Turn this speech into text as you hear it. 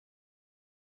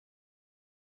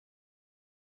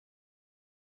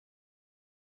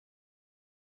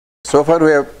So far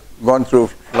we have gone through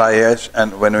fly ash,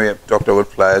 and when we have talked about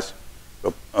fly ash,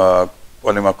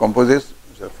 polymer composites,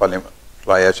 so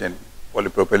fly ash in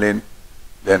polypropylene,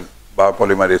 then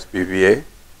biopolymer is PVA,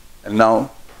 and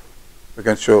now we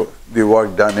can show the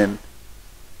work done in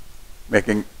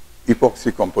making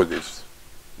epoxy composites.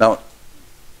 Now,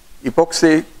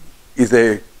 epoxy is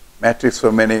a matrix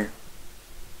for many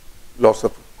lots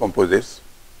of composites.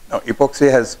 Now,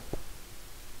 epoxy has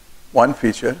one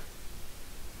feature.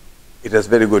 It has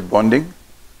very good bonding,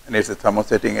 and it's a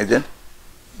thermosetting agent.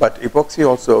 But epoxy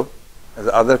also has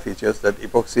other features, that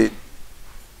epoxy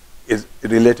is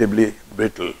relatively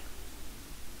brittle,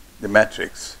 the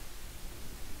matrix.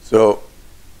 So,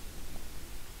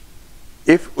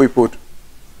 if we put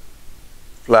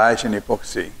fly ash in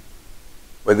epoxy,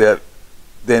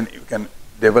 then you can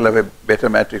develop a better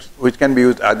matrix, which can be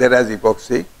used either as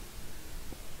epoxy,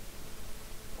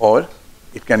 or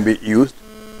it can be used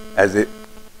as a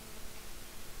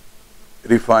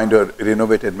refined or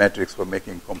renovated matrix for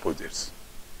making composites.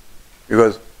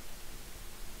 Because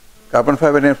carbon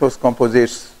fiber reinforced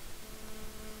composites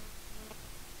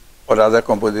or other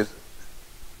composites,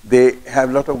 they have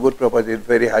a lot of good properties,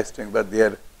 very high strength, but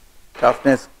their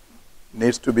toughness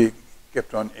needs to be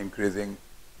kept on increasing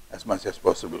as much as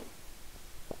possible.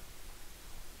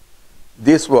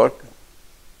 This work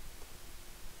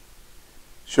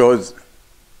shows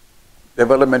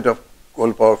development of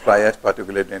coal power fly ash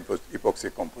particulate reinforced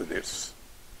epoxy composites.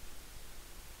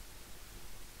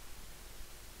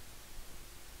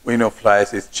 We know fly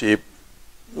ash is cheap,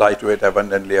 lightweight,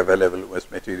 abundantly available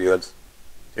waste materials.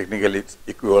 Technically, it's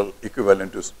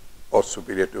equivalent to or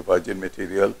superior to virgin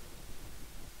material.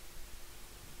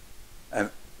 And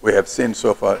we have seen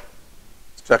so far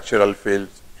structural fill,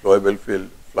 flowable fill,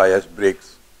 fly ash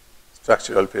bricks,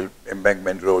 structural fill,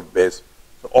 embankment road base.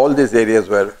 So all these areas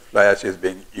where fly ash is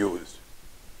being used.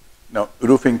 Now,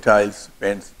 roofing tiles,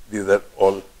 paints, these are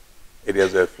all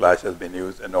areas where fly ash has been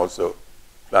used, and also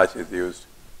fly ash is used.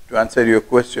 To answer your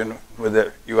question,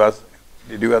 whether you asked,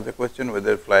 did you ask the question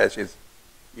whether fly ash is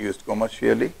used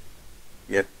commercially?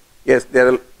 Yes. Yes, there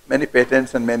are many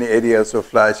patents and many areas of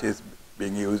fly ash is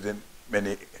being used in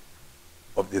many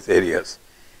of these areas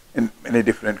in many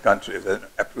different countries and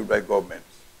approved by governments.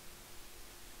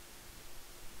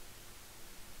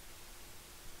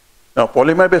 Now,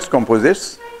 polymer-based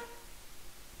composites,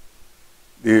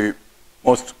 the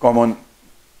most common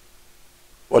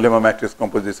polymer matrix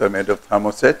composites are made of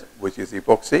thermoset, which is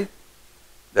epoxy,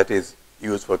 that is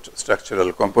used for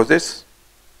structural composites.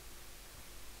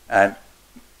 And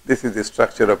this is the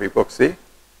structure of epoxy.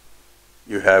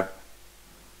 You have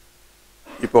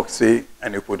epoxy,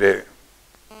 and you put a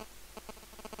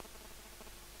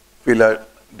filler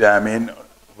diamine,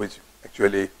 which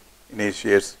actually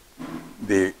initiates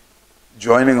the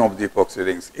joining of the epoxy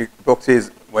rings. Epoxy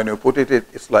is, when you put it,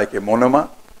 it's like a monomer,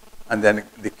 and then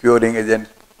the curing agent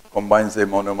combines the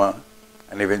monomer,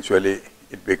 and eventually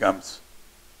it becomes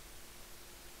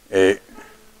a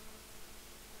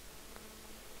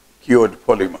cured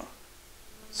polymer.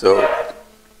 So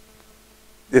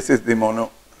this is the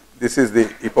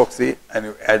epoxy, and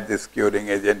you add this curing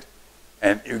agent,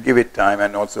 and you give it time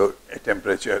and also a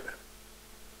temperature,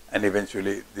 and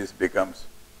eventually this becomes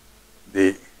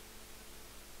the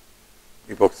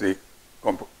epoxy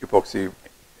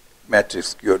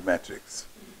matrix, cured matrix.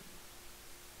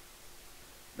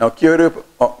 Now,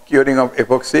 curing of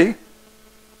epoxy,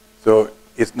 so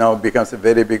it now becomes a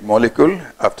very big molecule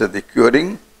after the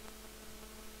curing.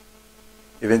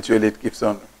 Eventually, it keeps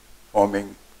on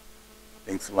forming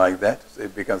things like that, so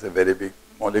it becomes a very big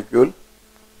molecule.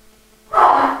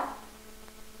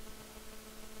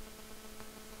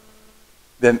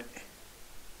 Then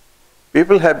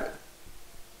people have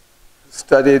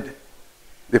studied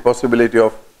the possibility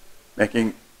of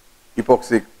making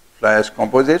epoxy fly ash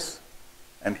composites,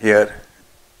 and here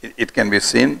it can be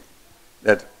seen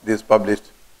that this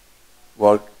published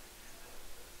work,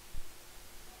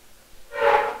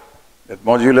 that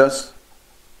modulus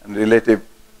and relative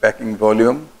packing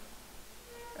volume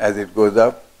as it goes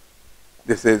up,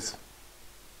 this is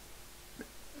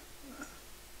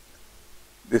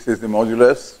the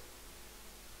modulus,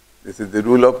 this is the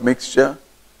rule of mixture,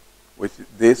 which is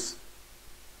this,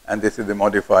 and this is the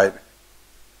modified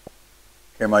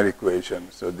Kemmer equation.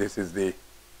 So this is the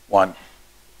one.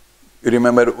 You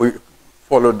remember we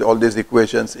followed all these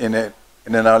equations in an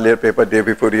earlier paper day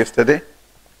before yesterday?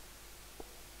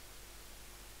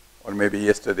 Or maybe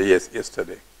yesterday, yes,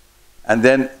 yesterday. And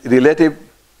then relative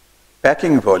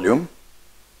packing volume,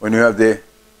 when you have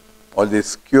all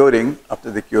this curing,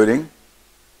 after the curing,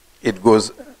 it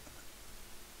goes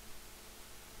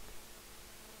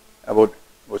about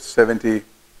was 70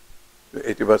 to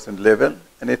 80% level,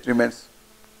 and it remains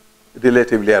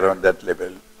relatively around that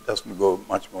level. Doesn't go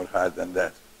much more higher than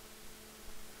that.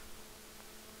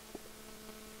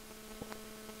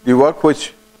 The work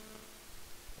which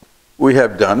we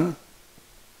have done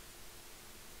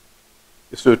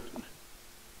is to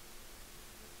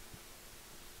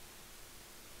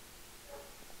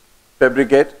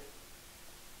fabricate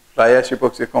fly ash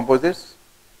epoxy composites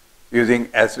using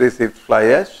acid-received fly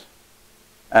ash,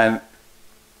 and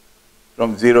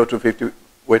from 0 to 50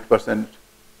 weight percent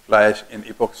fly ash in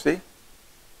epoxy.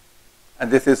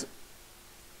 And this is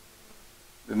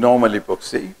the normal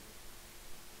epoxy.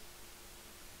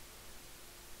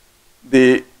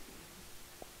 The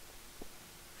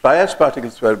fly ash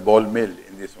particles were ball milled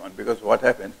in this one, because what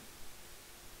happens,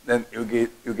 then you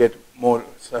get more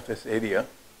surface area,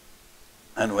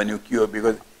 and when you cure,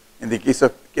 because in the case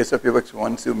of epoxy,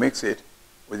 once you mix it,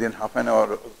 within half an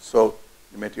hour or so,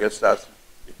 the material starts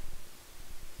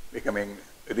becoming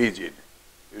rigid.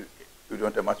 You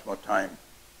don't have much more time.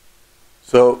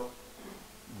 So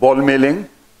ball milling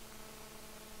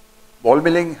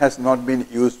has not been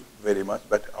used very much,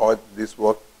 but this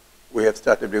work we have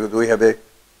started because we have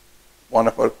one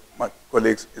of my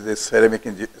colleagues is a ceramic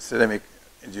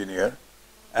engineer,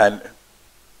 and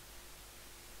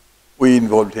we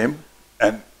involved him,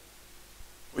 and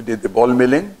we did the ball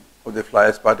milling of the fly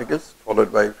ash particles,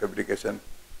 followed by fabrication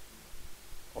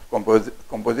of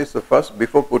composites. So first,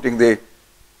 before putting the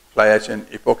fly ash in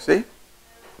epoxy,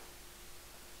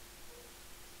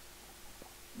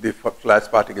 the fly ash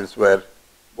particles were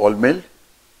ball milled,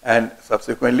 and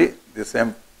subsequently the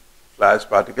same fly ash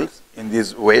particles in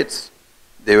these weights,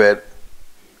 they were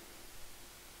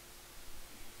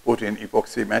put in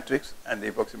epoxy matrix, and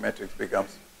the epoxy matrix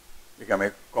become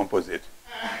a composite.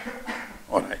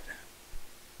 All right.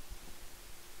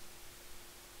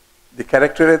 The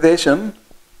characterization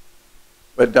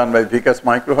were done by Vickers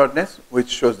microhardness, which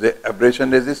shows the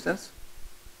abrasion resistance,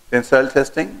 tensile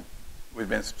testing, which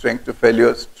means strength to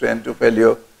failure, strain to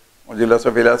failure, modulus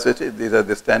of elasticity. These are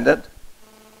the standard.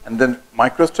 And then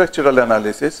microstructural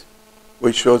analysis,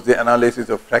 which shows the analysis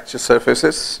of fracture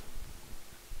surfaces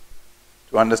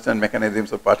to understand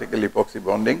mechanisms of particle epoxy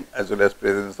bonding, as well as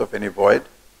presence of any void,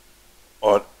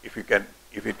 or if it can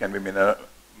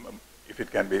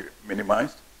be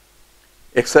minimized.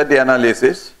 XRD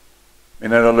analysis,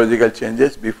 mineralogical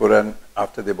changes before and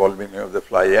after the ball milling of the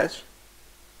fly ash.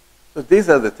 So these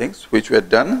are the things which were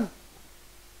done.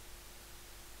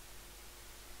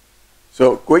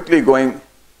 So quickly going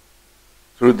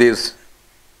through this,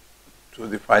 through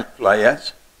the fly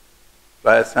ash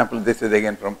sample. This is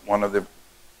again from one of the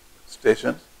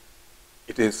stations.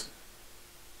 It is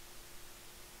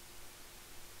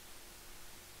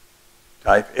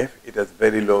type F. It has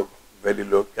very low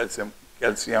calcium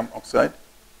oxide.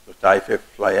 So type F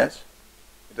fly ash.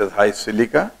 It has high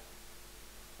silica,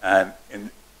 and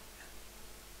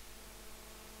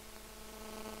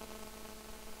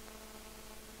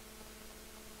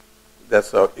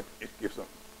that's how it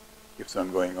keeps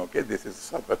on going. Okay, this is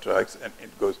sulfur trioxide, and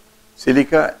it goes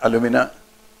silica, alumina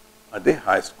are the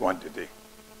highest quantity,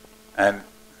 and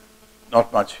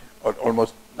not much or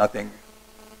almost nothing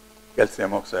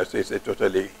calcium oxide. So it's a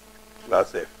totally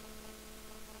class F.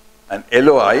 And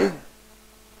LOI,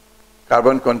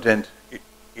 carbon content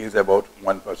is about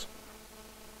 1%.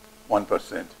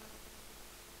 1%.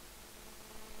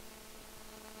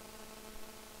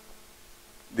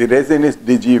 The resin is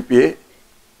DGPA.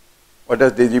 What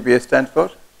does DGPA stand for?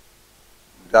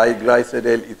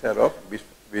 Diglycidyl ether of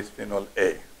bisphenol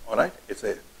A. All right, it's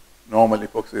a normal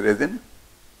epoxy resin.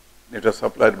 It was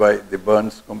supplied by the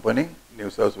Burns Company, New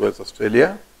South Wales,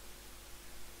 Australia.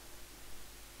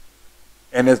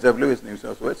 NSW is New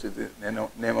South Wales, is the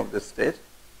name of the state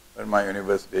where my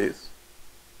university is.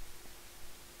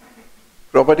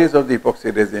 Properties of the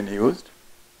epoxy resin used.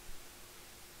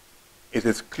 It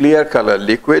is clear color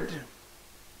liquid,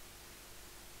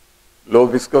 low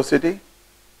viscosity,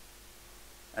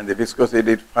 and the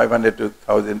viscosity is 500 to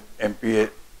 1000 MPa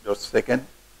per second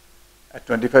at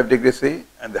 25 degrees C,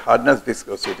 and the hardness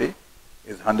viscosity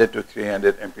is 100 to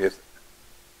 300 MPa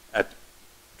at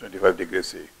 25 degrees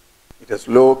C. It has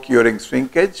low curing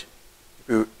shrinkage if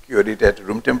you cure it at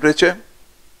room temperature.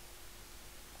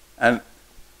 And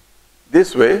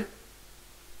this way,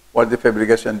 what the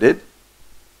fabrication did,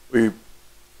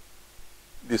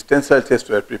 these tensile tests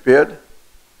were prepared,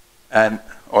 and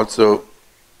also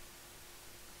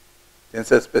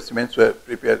tensile specimens were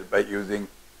prepared by using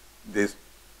this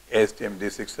ASTM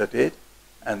D638,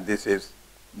 and this is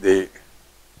the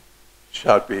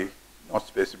Sharpie knot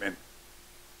specimen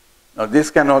Now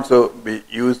this can also be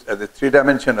used as a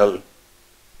three-dimensional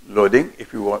loading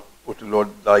if you want put a load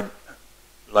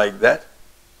like that.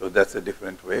 So that's a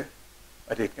different way,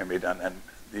 but it can be done. And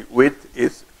the width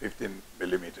is 15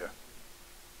 millimeter.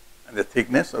 And the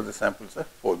thickness of the samples are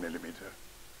 4 millimeter.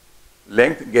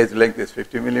 Length, gauge length is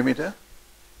 50 millimeter,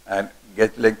 and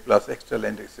gauge length plus extra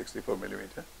length is 64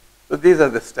 millimeter. So these are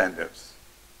the standards.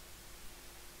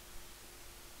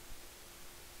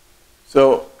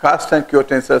 So cast and cure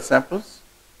tensile samples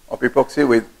of epoxy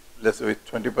with, let's say, with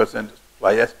 20%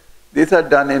 fly ash. These are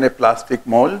done in a plastic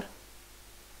mold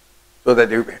so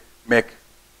that you make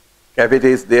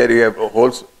cavities there. You have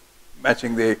holes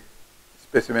matching the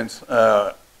specimen's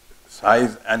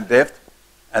size and depth,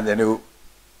 and then you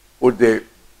put the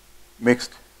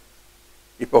mixed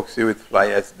epoxy with fly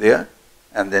ash there,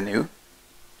 and then you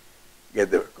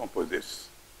get the composites.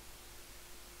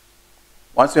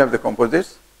 Once you have the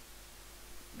composites,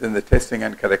 then the testing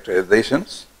and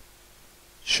characterizations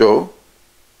show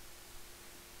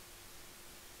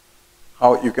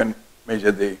how you can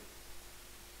measure the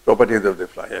properties of the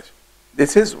fly ash.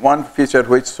 This is one feature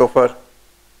which so far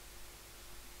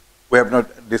we have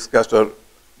not discussed, or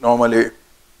normally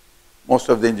most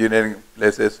of the engineering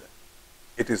places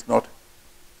it is not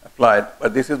applied,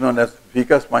 but this is known as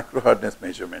Vickers microhardness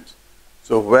measurements.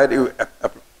 So where you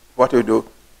what you do,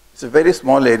 it's a very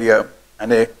small area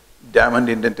and a diamond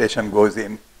indentation goes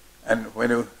in, and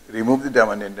when you remove the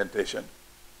diamond indentation,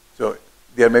 so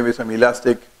there may be some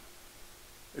elastic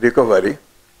recovery,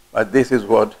 but this is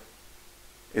what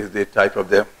is the type of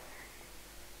the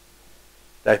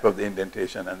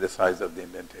indentation and the size of the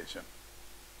indentation.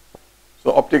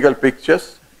 So optical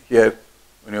pictures here,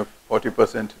 when you have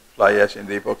 40% fly ash in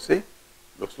the epoxy,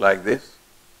 looks like this,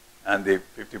 and the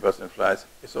 50% fly ash,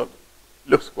 it all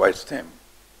looks quite same.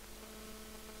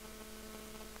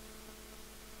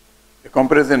 The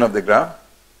comparison of the graph,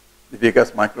 the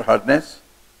Vickers microhardness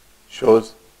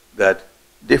shows that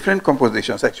different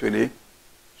compositions actually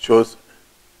shows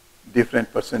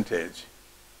different percentage.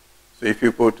 So if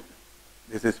you put,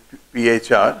 this is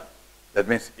PHR, that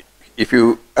means if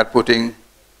you are putting,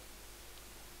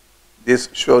 this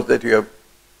shows that you have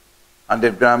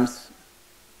 100 grams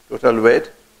total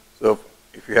weight. So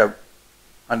if you have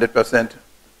 100%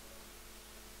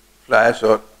 fly ash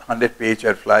or 100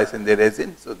 PHR flies in the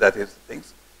resin, so that is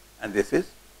things, and this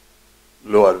is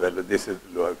lower value, this is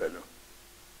lower value.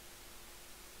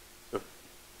 So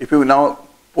if you now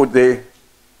put the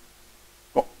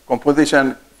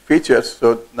composition features,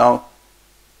 so now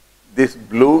this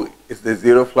blue is the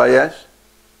 0 fly ash,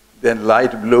 then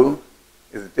light blue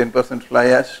is the 10% fly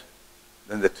ash,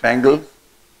 then the triangle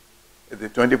is the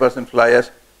 20% fly ash,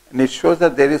 and it shows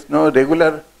that there is no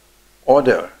regular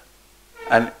order.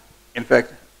 And in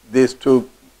fact, these two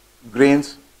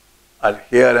greens are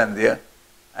here and there,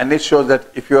 and it shows that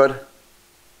if you are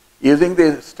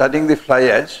studying the fly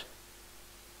ash,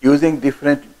 using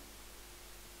different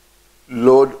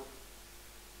load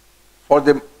for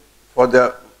the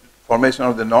formation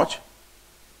of the notch.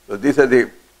 So these are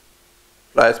the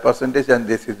fly ash percentage, and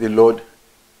this is the load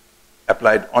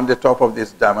applied on the top of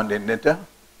this diamond indenter.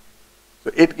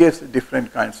 So it gives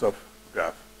different kinds of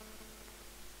graph.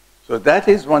 So that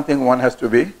is one thing one has to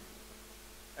be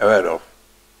aware of,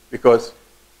 because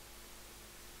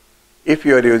if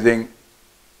you are using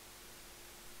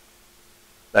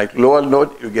like lower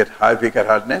load, you get high Vickers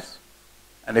hardness,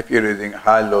 and if you're using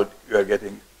high load, you are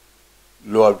getting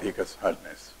lower Vickers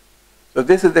hardness. So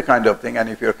this is the kind of thing, and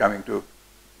if you're coming to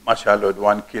much higher load,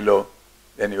 1 kilo,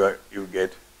 then you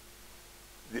get,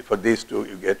 for these two,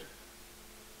 you get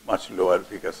much lower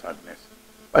Vickers hardness.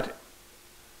 But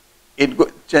it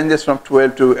changes from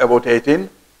 12 to about 18.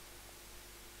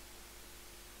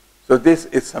 So this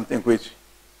is something which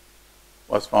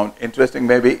was found interesting.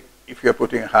 Maybe if you're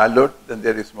putting a high load, then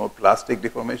there is more plastic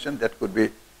deformation. That could be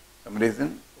some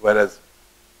reason, whereas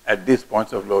at these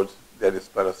points of loads, there is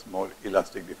perhaps more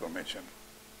elastic deformation.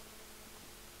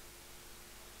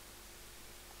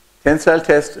 Tensile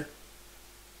test.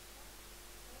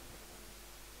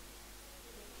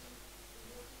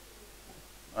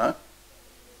 Huh?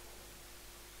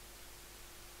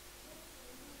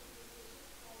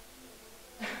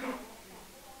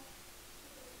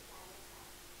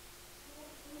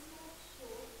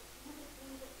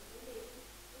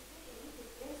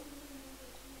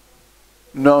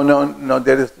 No,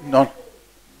 there is not.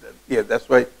 Yeah, that's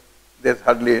why there's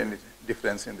hardly any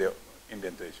difference in the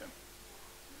indentation.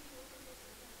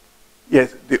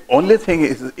 Yes, the only thing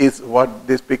is what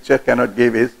this picture cannot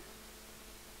give is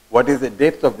what is the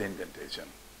depth of the indentation.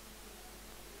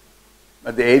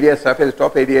 But the area, surface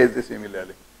top area is the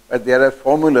similarly. But there are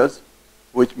formulas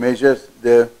which measures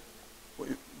this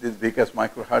Vickers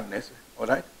micro hardness. All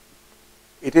right,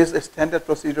 it is a standard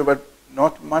procedure, but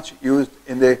not much used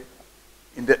in the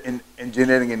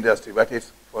engineering industry, but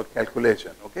it's for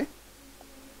calculation. Okay.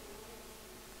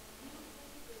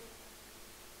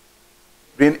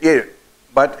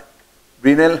 But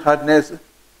Brinell hardness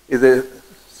is a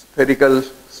spherical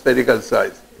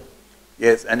size.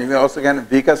 Yes, and you also can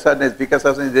Vickers hardness. Vickers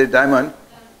hardness is a diamond,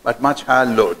 but much higher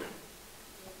load.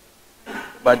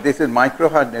 But this is micro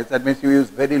hardness. That means you use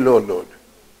very low load.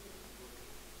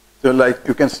 So, like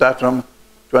you can start from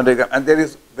 200 grams, and there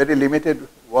is very limited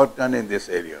work done in this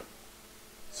area.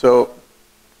 So,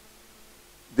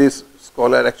 this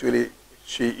scholar actually,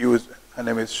 she used, her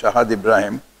name is Shahad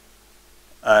Ibrahim.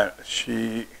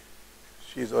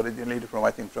 She's originally from,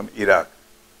 I think, from Iraq,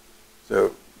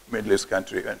 so Middle East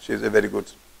country, and she's a very good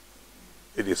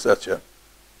researcher.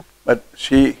 But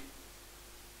she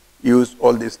used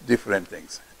all these different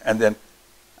things, and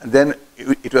then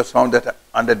it was found that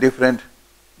under different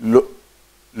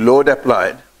load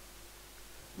applied,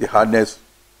 the hardness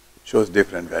shows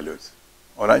different values.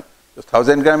 All right, so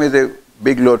 1000 gram is a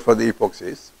big load for the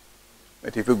epoxies,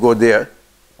 but if you go there,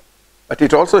 but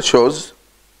it also shows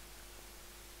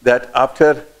that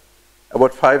after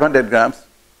about 500 grams,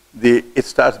 it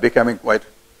starts becoming quite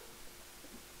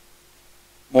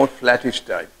more flattish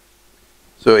type.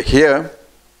 So there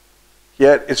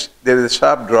is a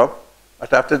sharp drop,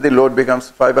 but after the load becomes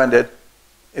 500,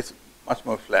 it's much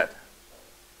more flat.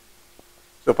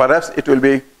 So perhaps it will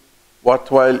be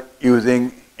worthwhile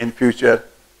using in future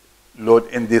load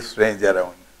in this range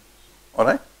around. All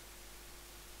right?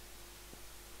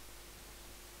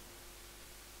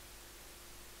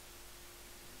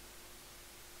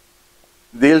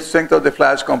 The yield strength of the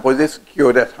fly ash composites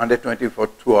cured at 120 for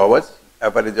 2 hours,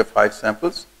 average of 5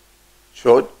 samples,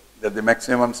 showed that the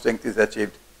maximum strength is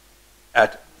achieved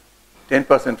at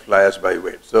 10% fly ash by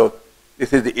weight. So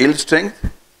this is the yield strength.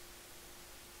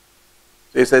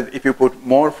 So he said if you put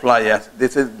more fly ash,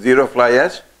 this is 0 fly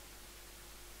ash,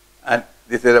 and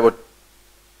this is about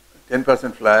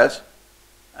 10% fly ash,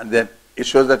 and then it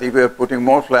shows that if you are putting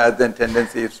more fly ash, then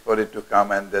tendency is for it to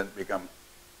come and then become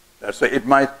that. So it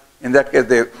might, in that case,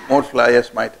 the more fly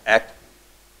ash might act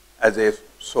as a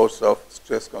source of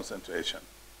stress concentration.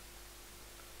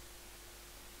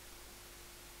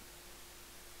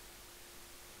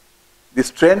 The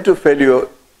strain to failure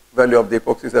value of the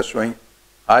epoxies are showing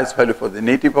highest value for the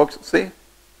neat epoxy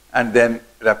and then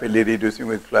rapidly reducing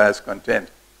with fly ash content.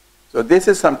 So this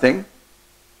is something,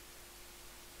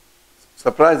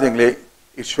 surprisingly,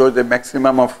 it shows the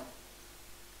maximum of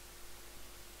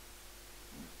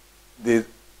the,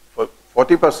 for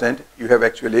 40%, you have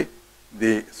actually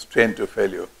the strain to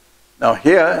failure. Now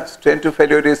here, strain to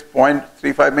failure is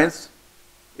 0.35 means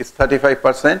it's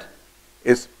 35%,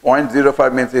 is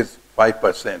 0.05 means it's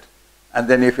 5%. And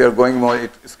then if you're going more,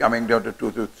 it is coming down to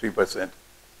 2 to 3%.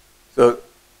 So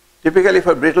typically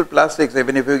for brittle plastics,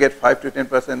 even if you get 5 to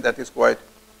 10%, that is quite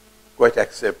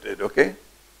accepted, okay?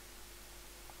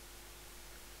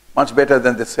 Much better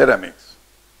than the ceramics,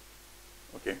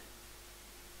 okay?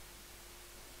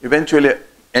 Eventually,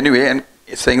 anyway, and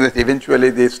it's saying that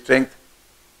eventually the strength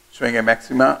showing a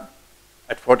maxima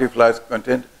at 40 fly ash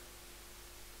content.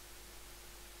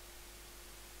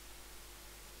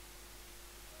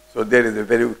 So there is a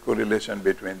very good correlation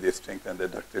between the strength and the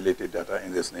ductility data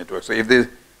in this network. So if the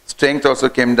strength also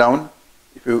came down,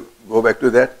 if you go back to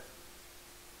that,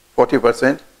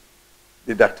 40%,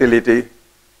 the ductility,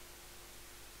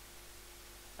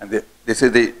 and this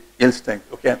is the yield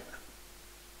strength, okay?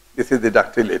 This is the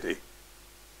ductility.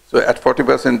 So at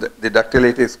 40%, the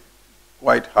ductility is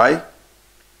quite high,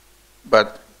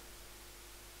 but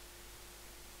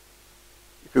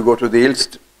if you go to the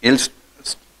yield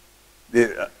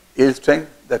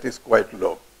strength, that is quite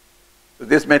low. So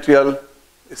this material,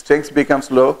 strength becomes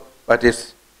low, but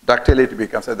its ductility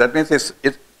becomes, that means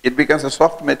it becomes a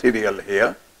soft material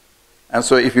here. And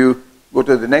so if you go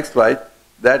to the next slide,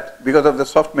 that because of the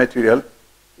soft material,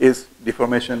 its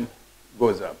deformation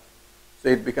goes up. So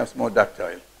it becomes more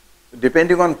ductile. So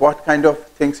depending on what kind of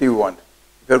things you want.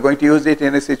 If you're going to use it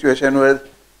in a situation where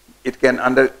it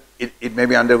may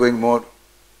be undergoing more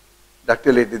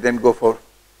ductility, then go for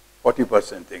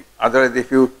 40% thing. Otherwise,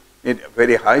 if you need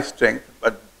very high strength,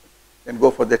 but then go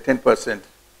for the 10%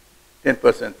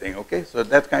 thing, okay? So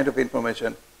that kind of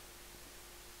information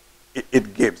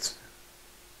it gives.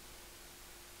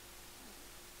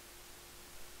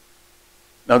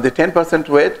 Now the 10%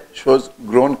 weight shows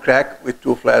grown crack with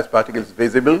 2 fly ash particles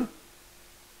visible.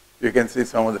 You can see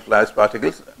some of the fly ash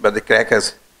particles, but the crack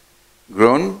has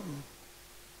grown.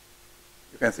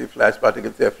 You can see fly ash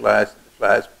particles there, fly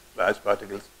fly ash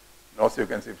particles. And also you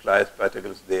can see fly ash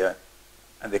particles there.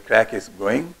 And the crack is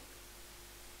going.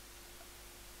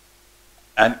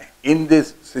 And in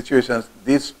these situations,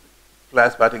 these fly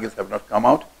ash particles have not come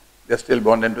out. They're still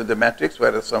bonded to the matrix,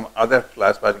 whereas some other fly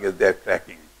ash particles, they're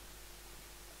cracking.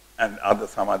 And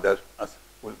some others are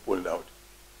pulled out.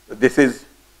 So this is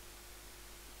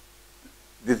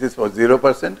for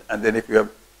 0%. And then if you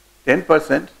have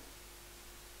 10%,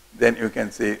 then you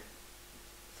can see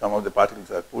some of the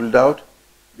particles are pulled out.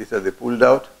 These are the pulled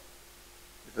out.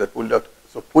 These are pulled out.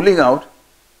 So pulling out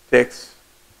takes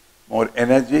more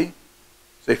energy.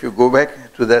 So if you go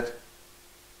back to that,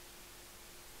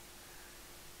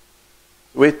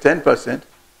 with 10%,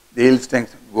 the yield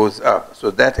strength goes up.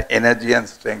 So that energy and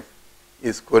strength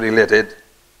is correlated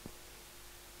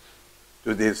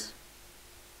to this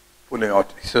pulling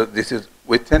out. So this is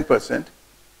with 10%,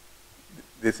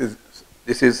 this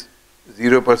is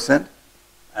 0%,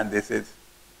 and this is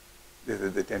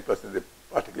the 10% the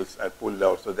particles are pulled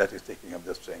out, so that is taking up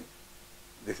the strength.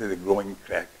 This is a growing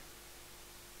crack.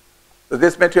 So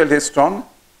this material is strong,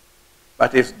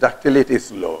 but its ductility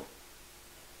is low.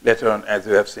 Later on, as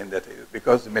we have seen, that is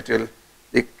because the material,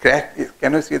 the crack is,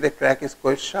 can you see the crack is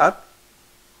quite sharp?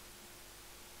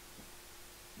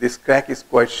 This crack is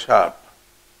quite sharp.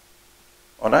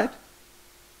 All right?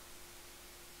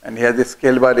 And here the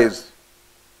scale bar is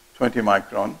 20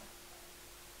 micron.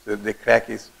 So the crack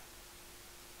is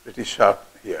pretty sharp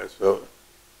here. So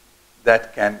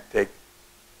that can take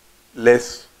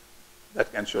less,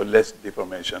 that can show less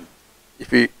deformation.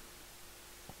 If we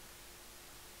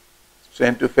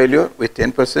strain to failure with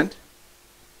 10%,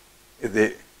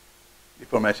 the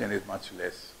deformation is much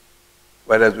less.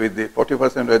 Whereas with the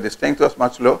 40% where the strength was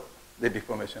much low, the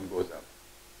deformation goes up.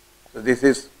 So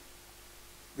these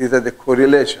are the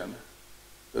correlation.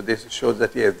 So this shows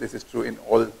that yes, this is true in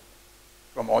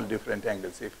from all different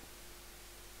angles.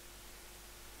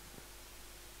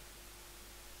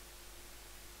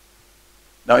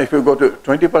 Now if you go to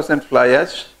 20% fly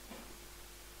ash,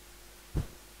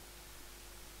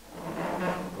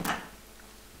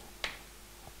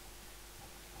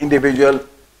 individual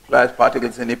fly ash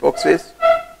particles in epoxies.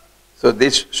 So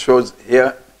this shows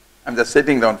here, I'm just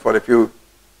sitting down for a few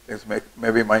things.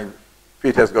 Maybe my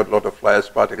feet has got a lot of fly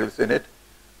ash particles in it,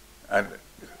 and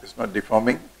it's not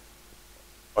deforming.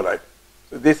 All right.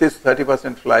 So this is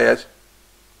 30% fly ash.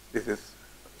 This is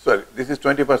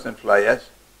 20% fly ash,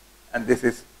 and this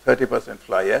is 30%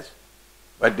 fly ash.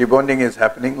 But debonding is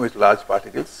happening with large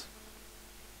particles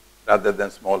rather than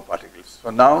small particles.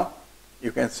 So now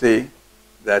you can see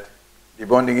that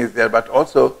debonding is there, but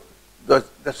also the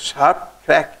sharp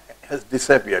crack has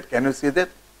disappeared. Can you see that?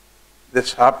 The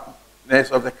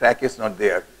sharpness of the crack is not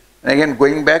there. And again,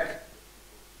 going back,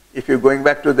 if you're going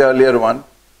back to the earlier one,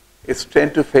 its strain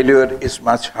to failure is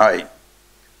much high.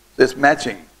 So it's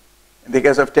matching. In the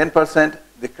case of 10%,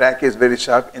 the crack is very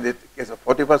sharp. In the case of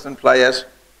 40% fly ash,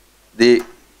 there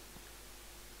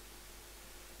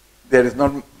is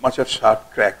not much of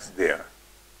sharp cracks there.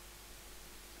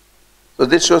 So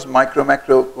this shows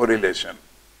micro-macro correlation.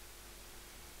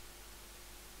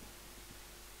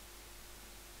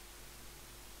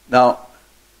 Now,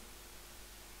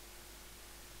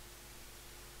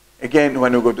 again,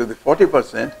 when you go to the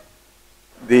 40%,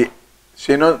 the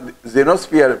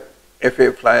xenosphere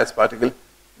FA fly ash particle,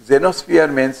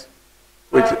 xenosphere means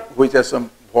which has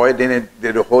some void in it,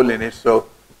 there's a hole in it. So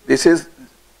this is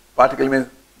particle means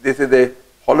this is a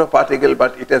hollow particle,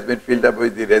 but it has been filled up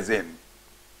with the resin.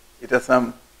 It has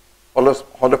some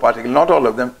hollow particle, not all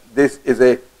of them. This is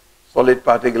a solid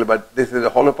particle, but this is a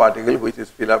hollow particle which is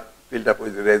filled up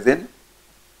with resin.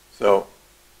 So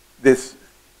this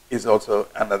is also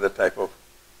another type of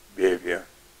behavior.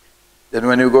 Then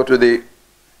when you go to the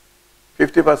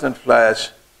 50% fly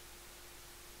ash,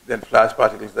 then fly ash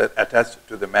particles that are attached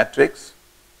to the matrix.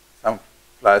 Some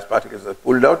fly ash particles are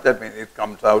pulled out, that means it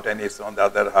comes out and is on the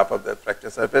other half of the fracture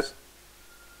surface.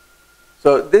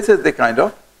 So this is the kind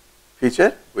of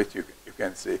feature which you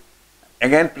can see.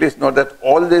 Again, please note that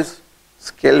all these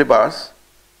scale bars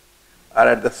are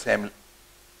at the same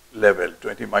level,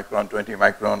 20 micron, 20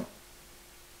 micron,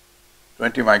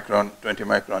 20 micron, 20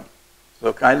 micron.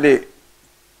 So kindly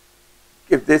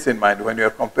keep this in mind when you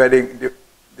are comparing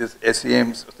these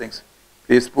SEMs or things.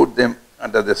 Please put them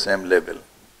under the same level,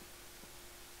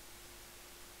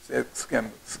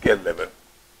 scale level.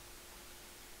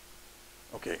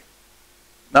 Okay.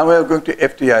 Now we are going to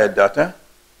FTI data.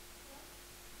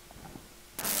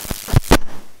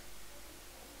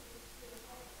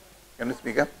 Can you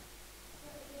speak up?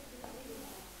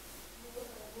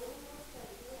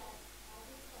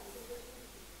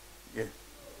 Yes.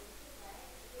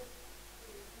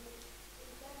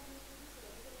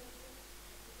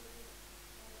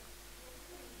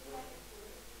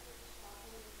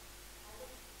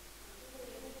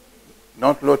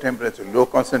 not low temperature, low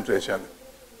concentration.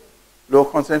 Low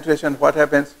concentration, what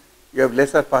happens? You have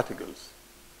lesser particles.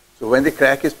 So when the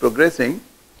crack is progressing,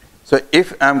 so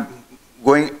if I'm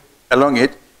going along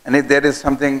it, and if there is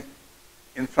something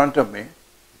in front of me,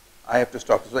 I have to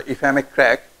stop. So if I'm a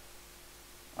crack,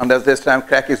 under this time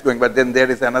crack is going, but then there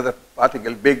is another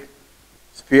particle, big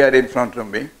sphere in front of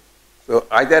me. So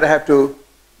either I have to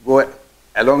go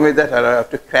along with that or I have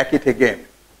to crack it again.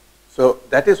 So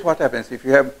that is what happens. If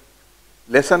you have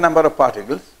lesser number of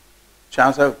particles,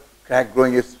 chance of crack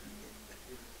growing is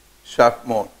sharp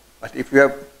more. But if you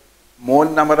have more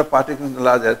number of particles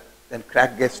larger, then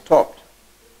crack gets stopped.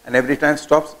 And every time it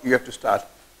stops, you have to start.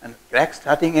 And crack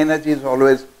starting energy is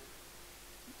always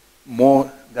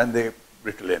more than the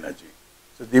brittle energy.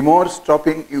 So the more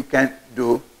stopping you can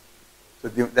do, so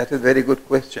that is a very good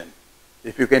question.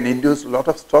 If you can induce a lot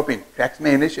of stopping, cracks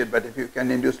may initiate, but if you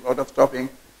can induce a lot of stopping,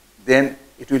 then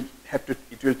it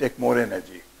will take more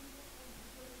energy.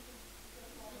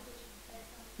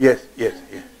 Yes.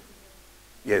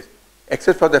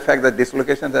 Except for the fact that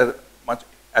dislocations are much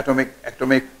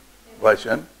atomic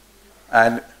version,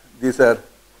 and these are,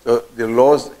 so the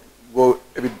laws go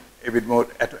a bit more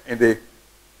in the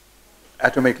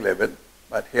atomic level,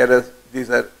 but here this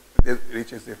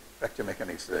reaches the fracture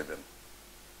mechanics level,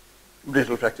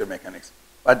 brittle fracture mechanics.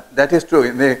 But that is true.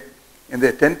 In the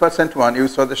 10% one, you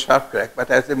saw the sharp crack, but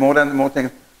as the more and more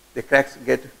things, the cracks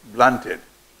get blunted.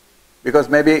 Because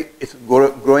maybe it's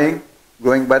growing,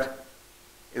 but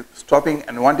it's stopping,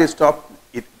 and once it stops,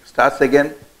 it starts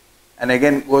again, and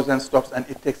again goes and stops, and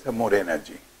it takes some more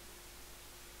energy.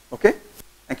 Okay?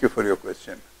 Thank you for your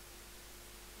question.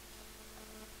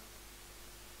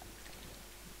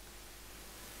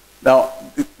 Now,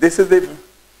 this is the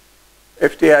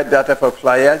FTI data for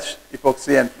fly ash,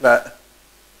 epoxy, and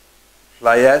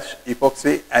fly ash,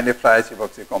 epoxy, and a fly ash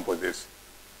epoxy composites.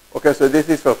 Okay, so this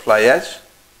is for fly ash.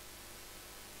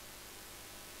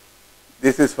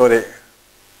 This is for a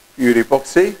pure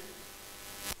epoxy.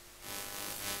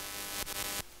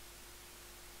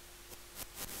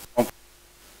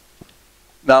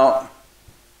 Now,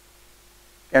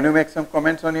 can you make some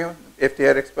comments on you,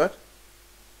 FTR expert?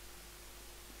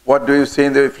 What do you see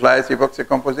in the fly ash epoxy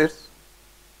composites?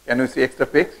 Can you see extra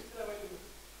peaks?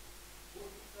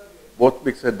 Both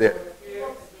peaks are there.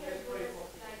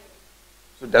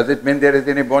 So does it mean there is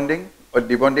any bonding or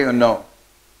debonding or no?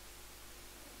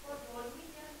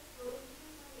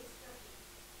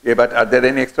 Yeah, but are there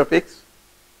any extra peaks?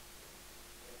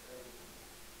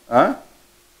 Huh?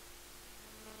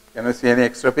 Can you see any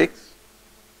extra peaks?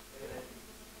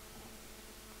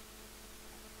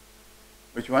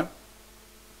 Which one?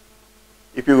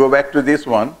 If you go back to this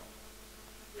one,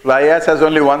 fly ash has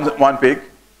only one peak.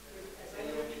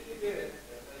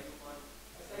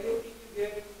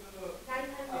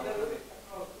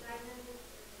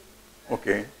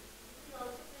 Okay.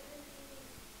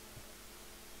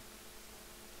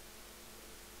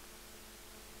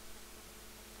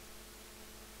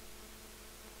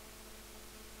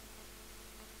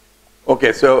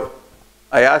 Okay, so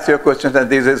I asked you a question, and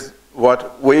this is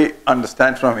what we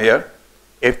understand from here.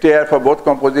 FTIR for both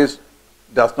composites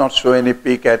does not show any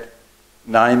peak at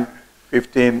 9,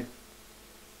 15.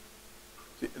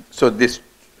 So this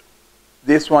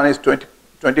one is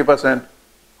 20%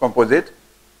 composite,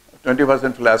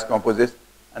 20% fly ash composite,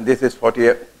 and this is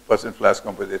 40% fly ash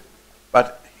composite.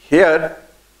 But here,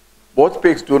 both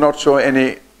peaks do not show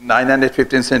any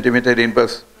 915 centimeter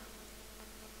inverse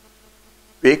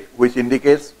peak, which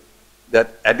indicates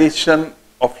that addition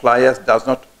of fly ash does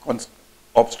not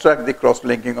obstruct the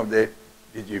cross-linking of the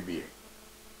DGBA.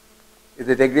 Is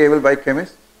it agreeable by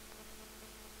chemists?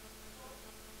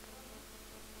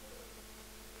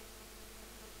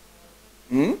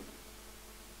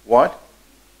 What?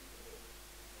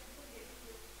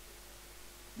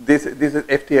 This is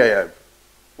FTIR,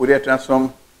 Fourier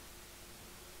transform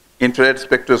infrared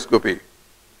spectroscopy.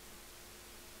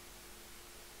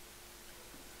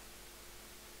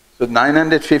 So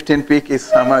 915 peak is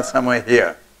somewhere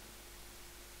here,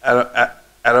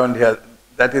 around here.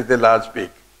 That is the large peak.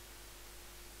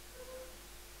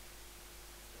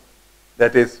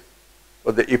 That is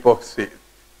for the epoxy.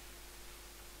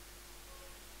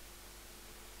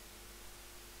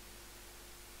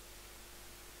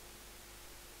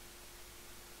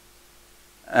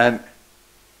 And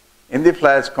in the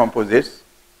fly ash composites,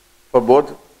 for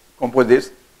both composites,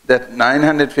 that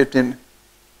 915,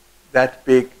 that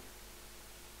peak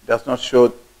does not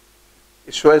show,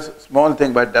 it shows a small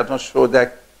thing, but does not show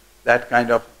that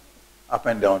kind of up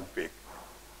and down peak.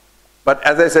 But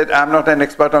as I said, I'm not an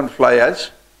expert on fly ash,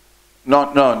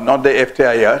 not the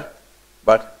FTIR,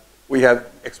 but we have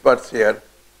experts here.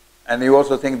 And you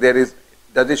also think there is,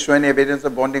 does it show any evidence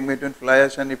of bonding between fly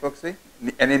ash and epoxy?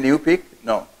 Any new peak?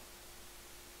 No.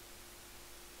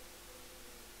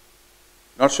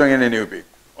 Not showing any new peak.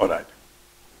 All right.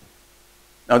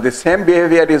 Now the same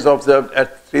behavior is observed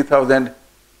at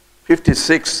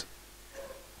 3056.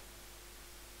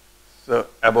 So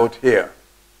about here.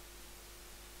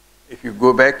 If you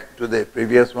go back to the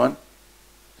previous one,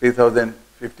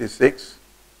 3056.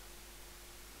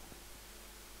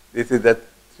 This is that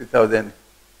 3000.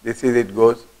 This is it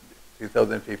goes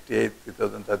 3058,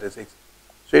 3036.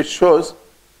 So it shows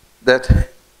that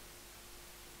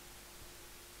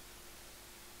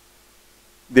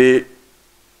there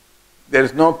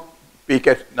is no peak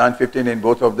at 915 in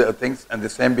both of the things, and the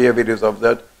same behavior is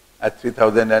observed at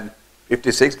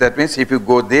 3056. That means if you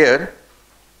go there,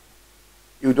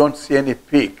 you don't see any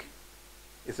peak.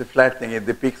 It's a flat thing. If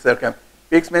the peaks are coming,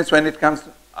 peaks means when it comes,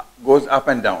 goes up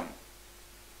and down.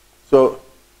 So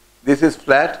this is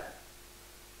flat.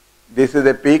 This is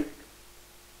a peak.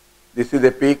 This is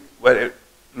a peak where it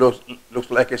looks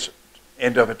like a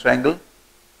end of a triangle,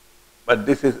 but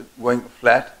this is going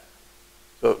flat.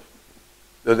 So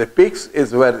the peaks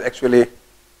is where actually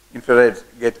infrareds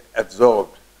get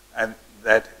absorbed, and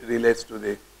that relates to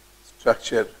the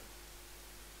structure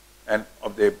and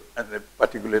of the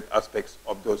particulate aspects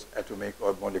of those atomic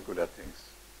or molecular things.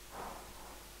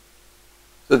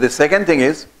 So the second thing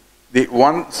is the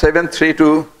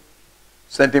 1732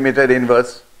 centimeter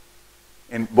inverse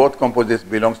in both composites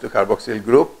belongs to carboxyl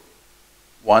group.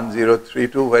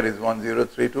 1032, where is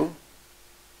 1032?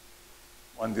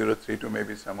 1032 may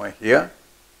be somewhere here.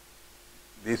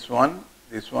 This one,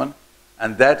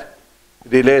 and that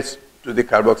relates to the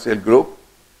carboxyl group.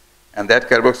 And that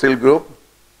carboxyl group,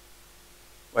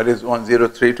 where is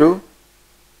 1032?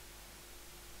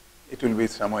 It will be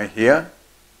somewhere here,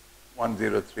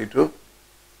 1032.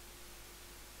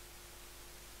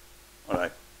 All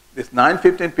right. This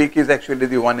 915 peak is actually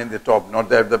the one in the top, not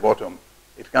there at the bottom.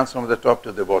 It comes from the top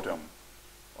to the bottom.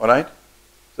 All right?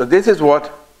 So this is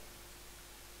what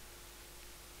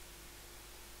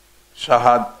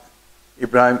Shahad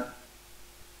Ibrahim,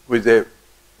 who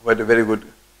had a very good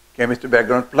chemistry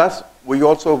background, plus we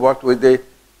also worked with the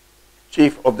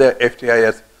chief of the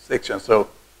FTIS section. So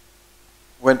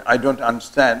when I don't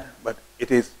understand, but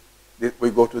it is,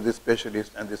 we go to the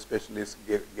specialist, and the specialist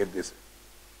give this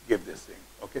thing.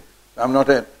 Okay, so I'm not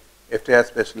an FTIS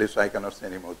specialist, so I cannot say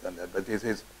any more than that. But this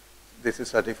is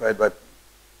certified by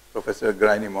Professor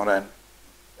Graini Moran.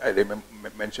 I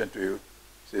mentioned to you,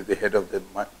 she is the head of the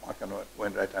Mark and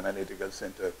Wainwright Analytical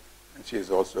Center, and she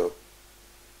is also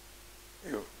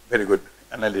a very good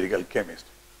analytical chemist.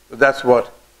 So that's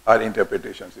what our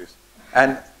interpretations is.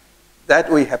 And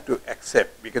that we have to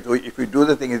accept, because if we do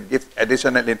the thing, it gives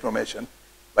additional information.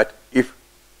 But if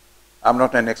I'm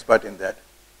not an expert in that,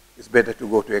 it's better to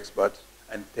go to experts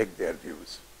and take their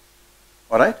views.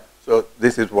 All right? So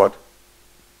this is what.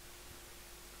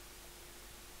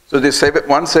 So this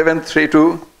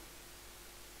 1732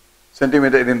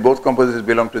 centimeter in both composites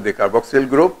belong to the carboxyl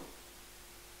group.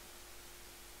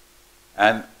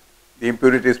 And the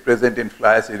impurities present in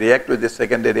fly ash react with the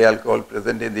secondary alcohol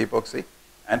present in the epoxy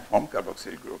and form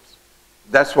carboxyl groups.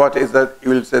 That's what is that.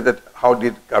 You will say that how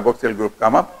did carboxyl group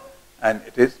come up? And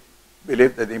it is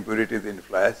believed that the impurities in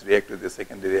fly ash react with the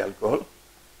secondary alcohol.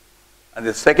 And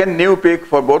the second new peak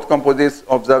for both composites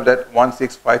observed at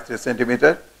 1653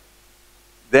 centimeter.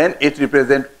 Then it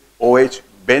represents OH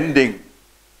bending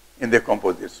in the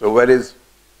composite. So where is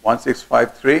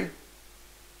 1653?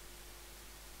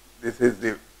 This is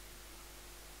the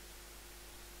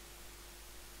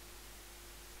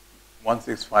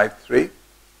 1653.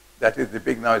 That is the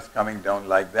peak. Now it's coming down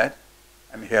like that.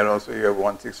 And here also you have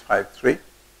 1653.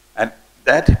 And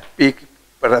that peak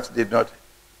perhaps did not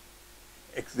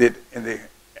exist in the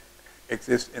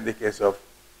case of,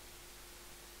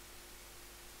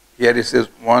 here it says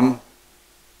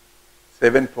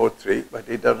 1743, but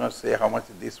it does not say how much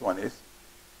this one is.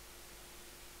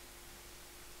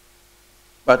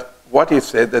 But what it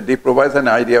says that it provides an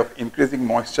idea of increasing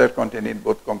moisture content in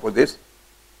both composites,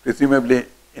 presumably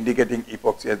indicating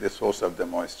epoxy as the source of the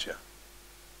moisture.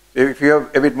 So if you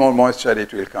have a bit more moisture,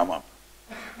 it will come up.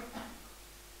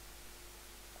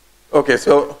 Okay,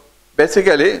 so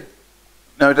basically,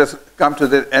 now it has come to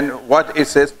the end. What it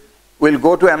says, we'll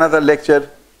go to another lecture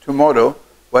tomorrow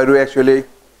where we actually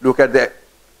look at the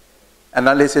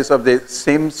analysis of the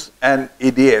SIMS and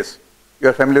EDS. You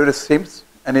are familiar with SIMS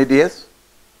and EDS?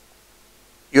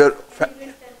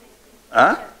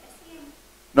 Huh?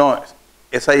 No,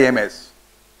 SIMS.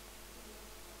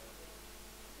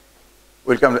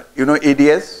 We'll come. You know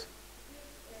EDS?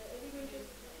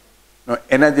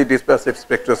 energy dispersive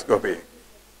spectroscopy.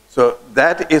 So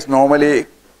that is normally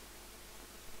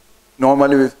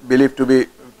believed to be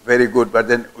very good, but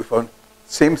then we found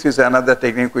SIMS is another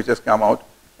technique which has come out,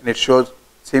 and it shows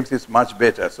SIMS is much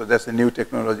better. So that's a new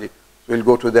technology. So we'll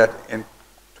go to that in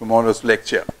tomorrow's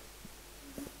lecture.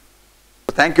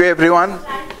 Thank you, everyone.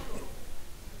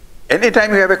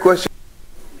 Anytime you have a question,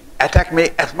 attack me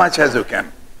as much as you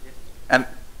can. And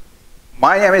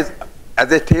my aim is,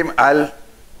 as a team, I'll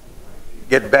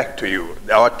get back to you.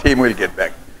 Our team will get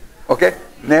back. Okay?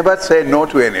 Never say no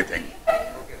to anything.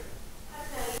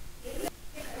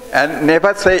 And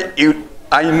never say,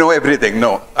 I know everything.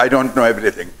 No, I don't know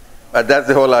everything. But that's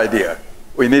the whole idea.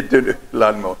 We need to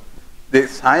learn more. The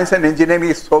science and engineering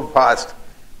is so vast.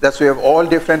 That's why you have all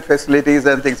different facilities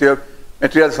and things. You have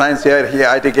material science here,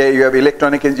 ITK, you have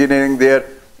electronic engineering there,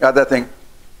 other thing.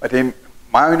 But in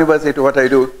my university, what I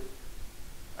do,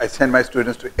 I send my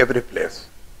students to every place.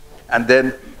 And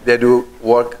then they do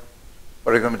work.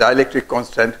 For example, dielectric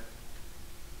constant.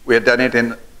 We had done it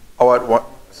in our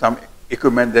some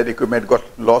equipment. That equipment got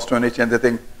lost on each and the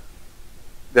thing.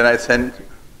 Then I sent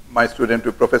my student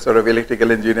to professor of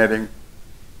electrical engineering.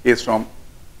 He's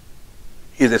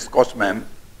a Scotsman.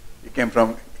 He came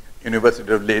from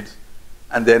University of Leeds.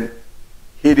 And then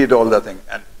he did all the thing.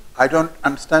 And I don't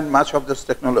understand much of this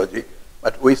technology,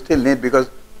 but we still need, because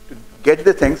to get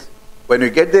the things, when we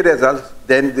get the results,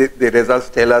 then the results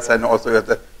tell us, and also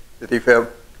that if you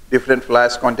have different fly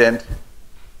ash content,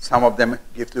 some of them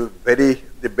give you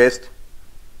the best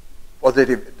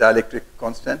positive dielectric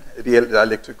constant, real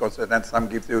dielectric constant, and some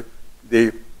gives you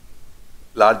the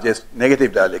largest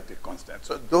negative dielectric constant.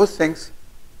 So those things,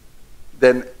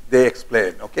 then they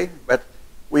explain, okay? But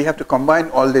we have to combine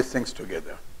all these things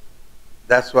together.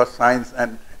 That's what science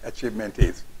and achievement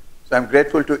is. So I'm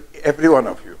grateful to every one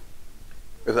of you.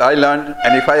 Because I learned,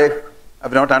 and if I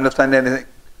have not understand anything,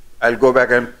 I'll go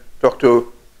back and talk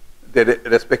to the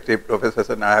respective professors,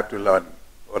 and I have to learn,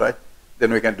 all right?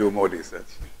 Then we can do more research.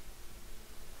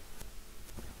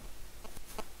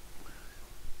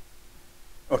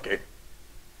 Okay.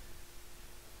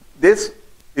 This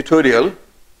tutorial,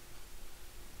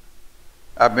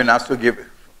 I've been asked to give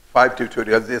 5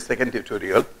 tutorials. This is the second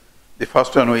tutorial. The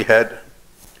first one we had.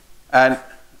 And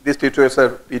these tutorials are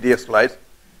PDF slides.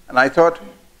 And I thought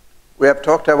we have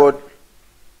talked about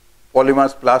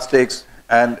polymers, plastics,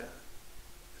 and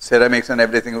ceramics and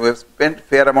everything. We have spent a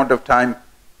fair amount of time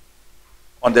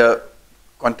on the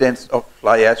contents of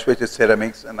fly ash, which is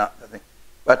ceramics and other things.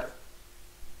 But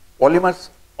polymers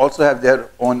also have their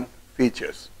own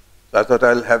features. So I thought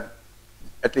I'll have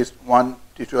at least one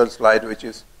tutorial slide which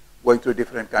is going through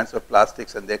different kinds of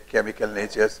plastics and their chemical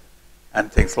natures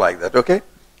and things like that, okay?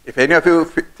 If any of you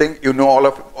think you know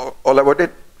all about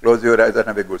it, close your eyes and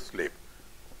have a good sleep.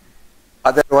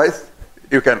 Otherwise,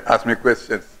 you can ask me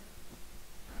questions.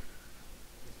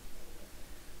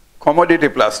 Commodity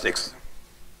plastics.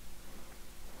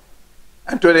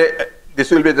 And today, this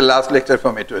will be the last lecture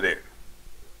for me today.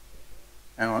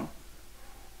 Hang on.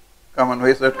 Come on, who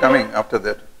is that coming after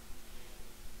that?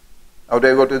 How do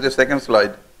I go to the second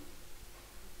slide?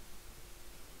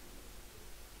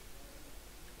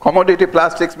 Commodity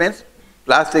plastics means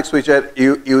plastics which are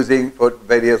using for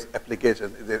various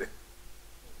applications. Is it?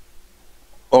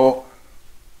 Oh,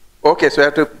 okay, so I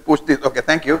have to push this. Okay,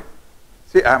 thank you.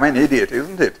 See, I'm an idiot,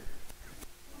 isn't it?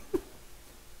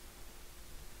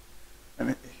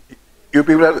 And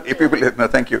no,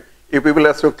 thank you. You people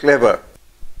are so clever.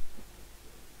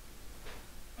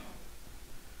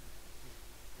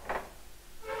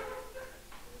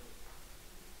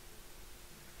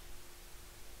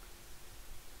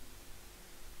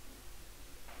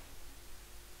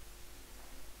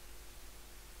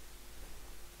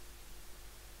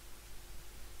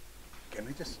 Can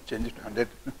we just change it to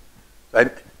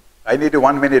 100? I need a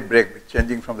 1 minute break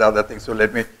changing from the other thing, so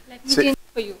let me change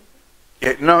for you.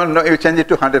 Yeah, no, you change it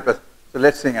to 100%. So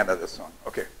let's sing another song,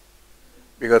 okay?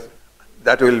 Because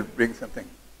that will bring something.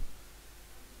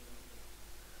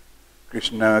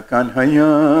 Krishna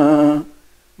Kanhaya,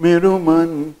 मेरो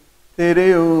मन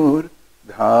तेरे ओर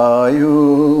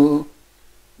धायो,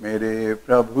 मेरे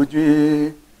प्रभु जी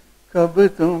कब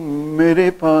तुम मेरे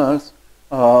पास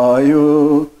आयो,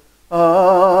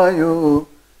 आयो,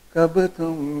 कब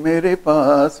तुम मेरे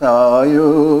पास आयो,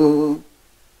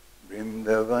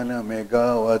 वृंदावन में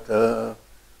गावत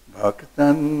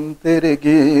भक्तन तेरे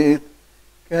गीत,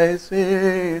 कैसे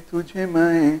तुझे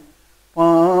मैं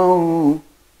पाऊं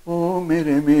ओ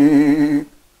मेरे मीत,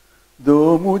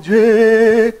 दो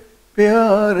मुझे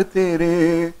प्यार तेरे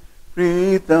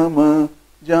प्रीतम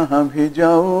जहाँ भी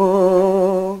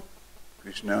जाओ,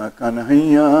 कृष्ण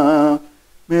कन्हैया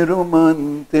मेरो मन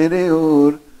तेरे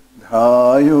ओर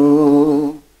धायो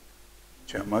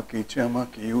चमकी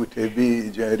चमकी उठे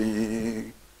बीजरी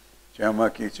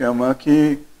चमकी चमकी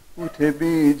उठे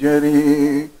बीजरी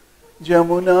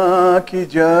जमुना की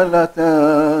जलता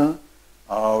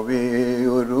आवे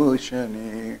ओ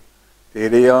रोशनी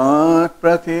तेरे आँख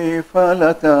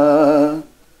प्रतिफलता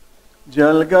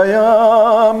जल गया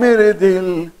मेरे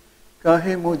दिल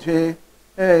काहे मुझे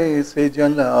ऐसे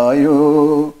जलायो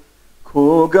खो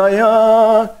गया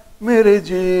मेरे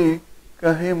जी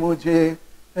कहे मुझे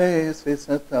ऐसे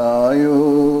सतायो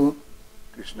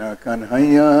कृष्ण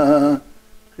कन्हैया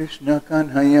कृष्ण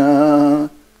कन्हैया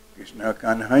कृष्ण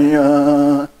कन्हैया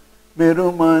मेरो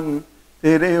मन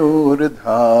तेरे ओर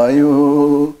धायो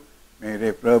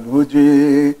मेरे प्रभु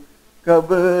जी कब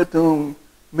तुम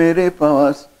मेरे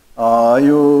पास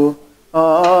आयो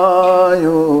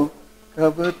आयो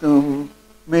कब तुम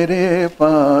मेरे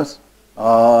पास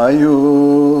आयो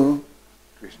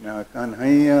कृष्ण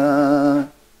कन्हैया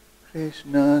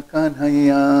कृष्ण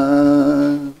कन्हैया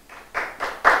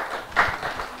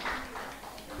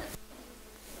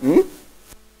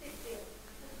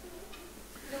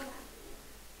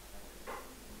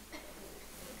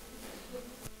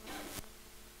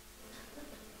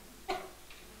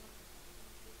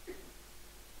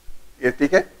ये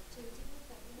ठीक है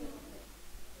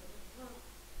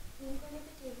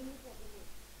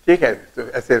ठीक है तो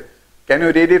ऐसे can you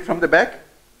read it from the back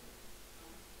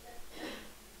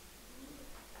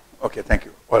okay thank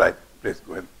you alright please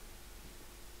go ahead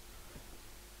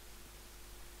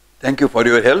thank you for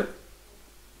your help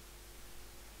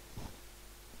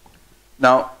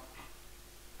now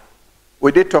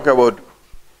we did talk about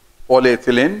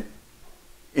polyethylene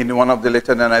in one of the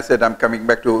lectures and I said I'm coming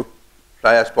back to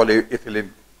fly ash polyethylene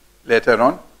later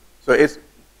on. So it's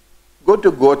good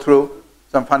to go through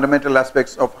some fundamental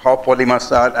aspects of how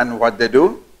polymers are and what they do.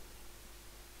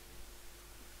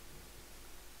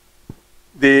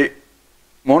 The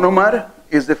monomer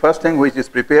is the first thing which is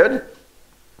prepared.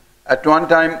 At one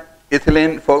time,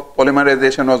 ethylene for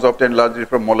polymerization was obtained largely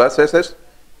from molasses,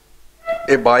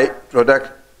 a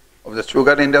byproduct of the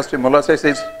sugar industry. Molasses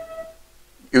is,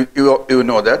 you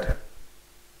know that.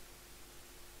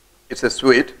 It's a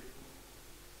sweet.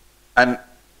 And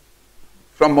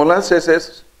from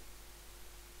molasses,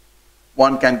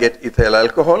 one can get ethyl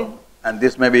alcohol, and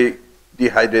this may be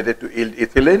dehydrated to yield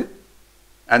ethylene,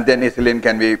 and then ethylene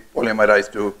can be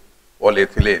polymerized to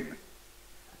polyethylene.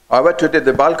 However, today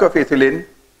the bulk of ethylene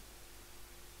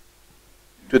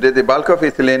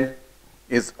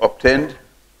is obtained.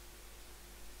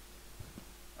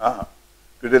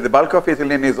 Today the bulk of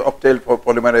ethylene is obtained for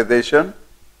polymerization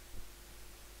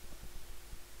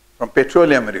from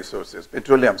petroleum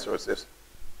sources.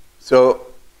 So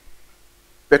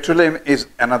petroleum is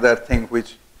another thing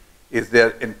which is there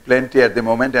in plenty at the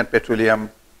moment, and petroleum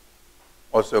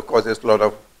also causes a lot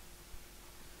of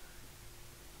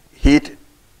heat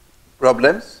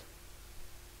problems.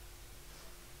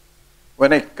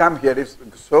 When I come here, it's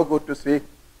so good to see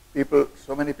people,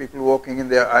 so many people walking in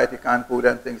their IIT Kanpur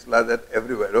and things like that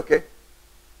everywhere, okay?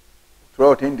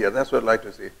 Throughout India, that's what I like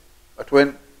to see. But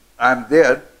when I'm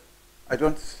there, I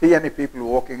don't see any people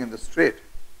walking in the street.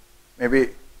 Maybe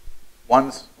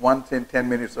once in 10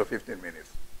 minutes or 15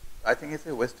 minutes. I think it's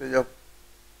a wastage of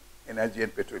energy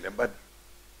and petroleum, but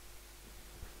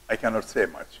I cannot say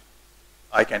much.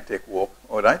 I can take walk,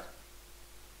 all right?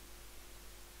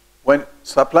 When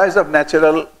supplies of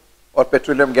natural or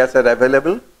petroleum gas are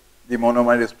available, the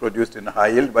monomer is produced in high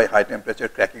yield by high temperature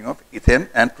cracking of ethane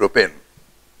and propane.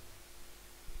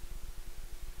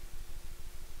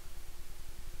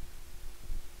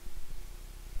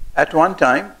 At one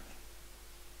time,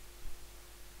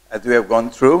 as we have gone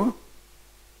through,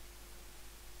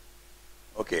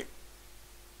 okay,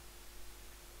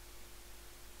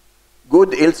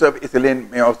 good yields of ethylene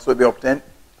may also be obtained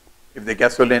if the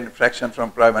gasoline fraction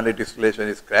from primary distillation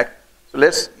is cracked. So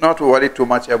let's not worry too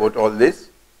much about all this.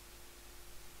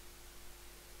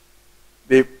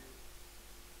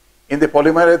 In the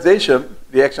polymerization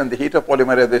reaction, the heat of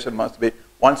polymerization must be,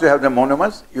 once you have the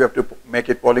monomers, you have to make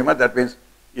it polymer. That means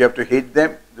you have to heat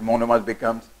them. The monomers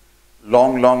becomes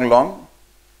long.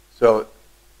 So,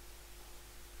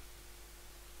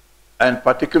 and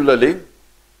particularly,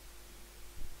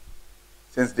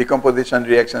 since decomposition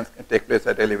reactions can take place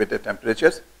at elevated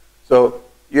temperatures, so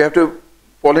you have to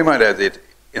polymerize it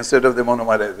instead of the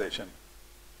monomerization.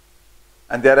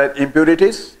 And there are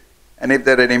impurities, and if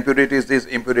there are impurities, these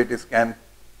impurities can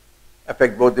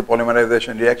affect both the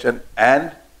polymerization reaction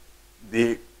and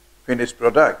the finished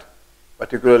product,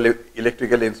 particularly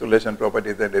electrical insulation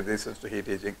properties and resistance to heat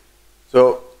aging.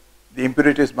 So the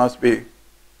impurities must be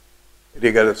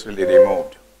rigorously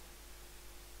removed.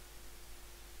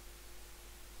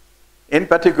 In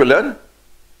particular,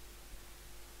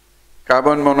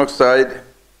 carbon monoxide,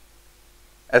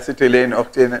 acetylene,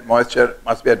 oxygen, moisture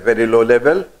must be at very low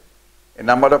level. A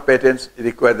number of patents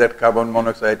require that carbon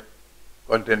monoxide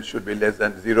content should be less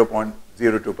than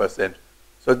 0.02%.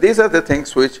 So these are the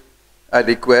things which are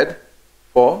required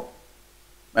for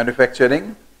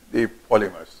manufacturing the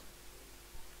polymers.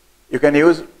 You can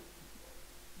use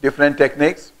different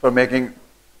techniques for making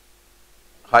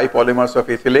high polymers of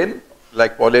ethylene,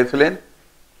 like polyethylene.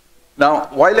 Now,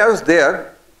 while I was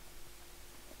there,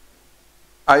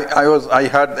 I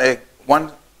heard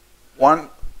one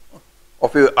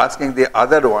of you asking the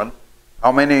other one,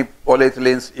 how many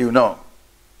polyethylenes you know.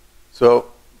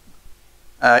 So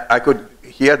I could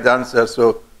hear the answer.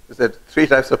 So he said 3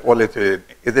 types of polyethylene.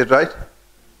 Is it right?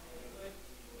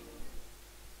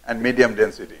 And medium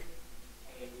density.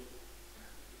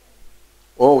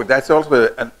 Oh, that's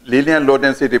also a linear low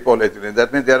density polyethylene.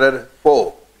 That means there are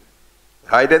 4.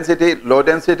 High density, low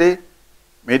density,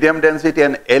 medium density,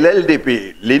 and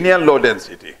LLDP, linear low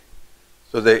density.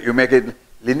 So you make it,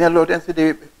 linear low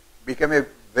density became a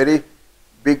very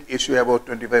big issue about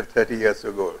 25, 30 years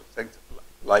ago, things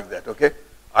like that, okay?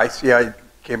 ICI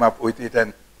came up with it,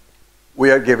 and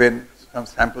we are given some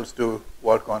samples to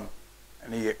work on,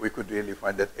 and we could really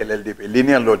find that LLDP,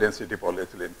 linear low density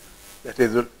polyethylene. That's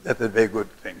a very good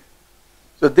thing.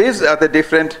 So these are the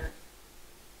different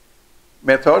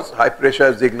methods: high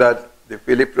pressure, Ziegler, the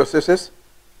Philip processes.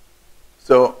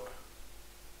 So,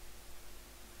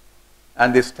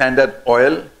 and the Standard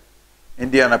Oil,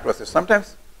 Indiana process.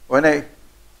 Sometimes when I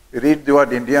read the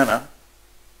word Indiana,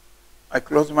 I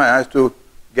close my eyes to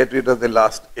get rid of the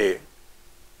last A,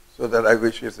 so that I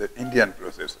wish it's an Indian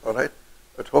process, all right?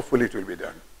 But hopefully it will be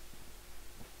done.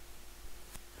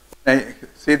 And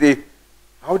see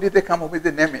how did they come up with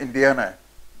the name Indiana?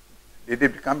 Did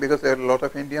it come because there are a lot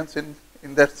of Indians in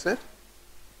that set?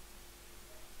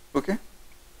 Okay.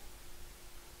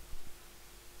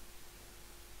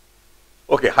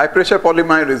 Okay, high pressure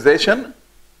polymerization.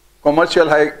 Commercial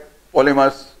high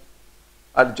polymers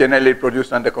are generally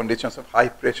produced under conditions of high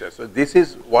pressure. So this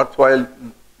is worthwhile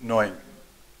knowing.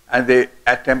 And they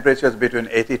at temperatures between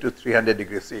 80 to 300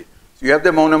 degrees C. So you have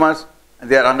the monomers, and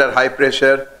they are under high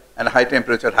pressure and high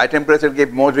temperature. High temperature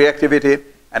gives more reactivity,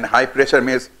 and high pressure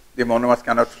means the monomers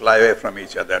cannot fly away from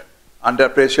each other. Under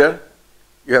pressure,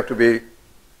 you have to be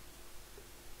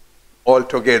all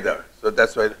together. So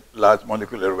that's why large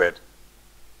molecular weight.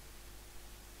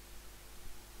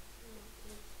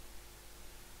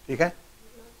 Okay?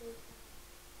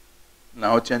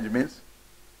 Now change means?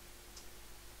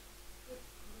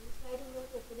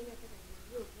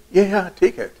 Yeah,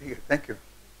 take it. Thank you.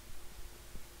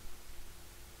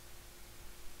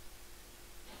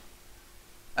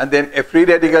 And then a free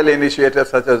radical initiator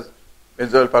such as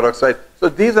benzoyl peroxide. So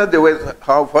these are the ways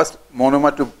how first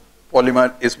monomer to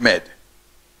polymer is made.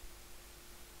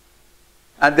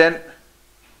 And then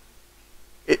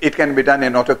it can be done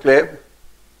in autoclave,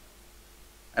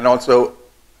 and also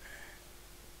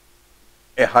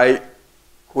a high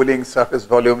cooling surface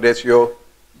volume ratio.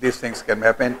 These things can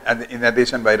happen, and in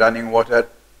addition by running water.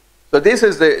 So this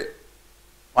is the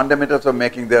fundamentals of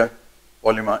making the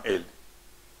polymer yield.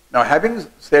 Now, having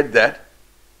said that,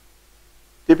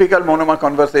 typical monomer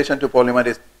conversion to polymer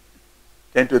is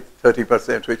 10 to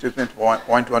 30%, which is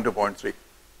 0.1 to 0.3.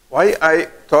 Why I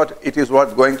thought it is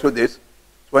worth going through this?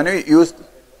 When we use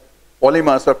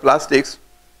polymers or plastics,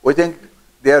 we think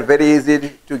they are very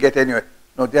easy to get anywhere.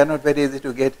 No, they are not very easy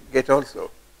to get also.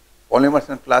 Polymers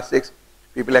and plastics,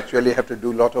 people actually have to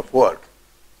do a lot of work.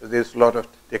 So there is a lot of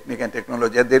technique and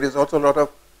technology, and there is also a lot of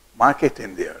market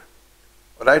in there.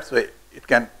 All right, so it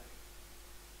can,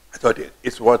 I thought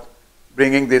it's worth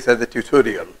bringing this as a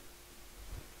tutorial.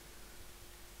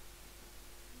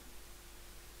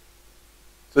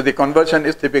 So the conversion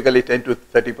is typically 10 to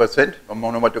 30% from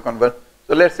monomer to convert.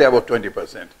 So let's say about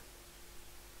 20%.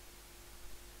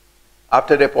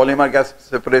 After a polymer gas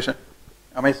separation,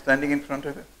 am I standing in front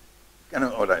of it?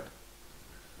 All right.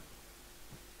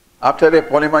 After a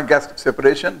polymer gas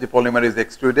separation, the polymer is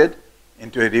extruded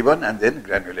into a ribbon and then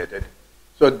granulated.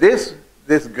 So this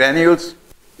granules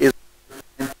is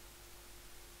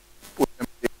put in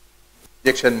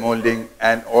injection molding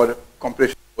and or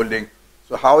compression molding.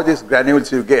 So how these granules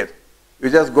you get? You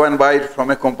just go and buy it from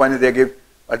a company they give,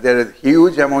 but there is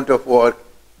huge amount of work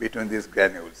between these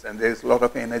granules, and there is a lot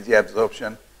of energy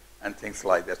absorption and things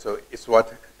like that. So it's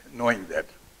worth knowing that.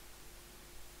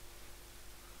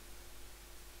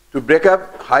 To break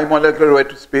up high molecular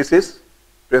weight species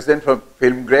present from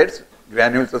film grades,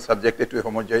 granules are subjected to a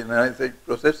homogenization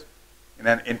process. in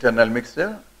an internal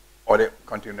mixer or a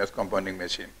continuous compounding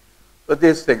machine. So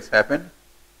these things happen.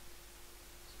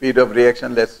 Speed of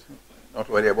reaction, let's not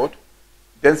worry about.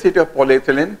 Density of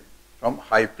polyethylene from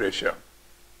high pressure.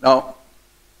 Now,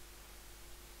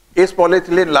 is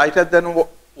polyethylene lighter than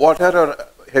water or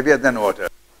heavier than water?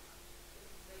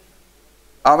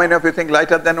 How many of you think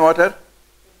lighter than water?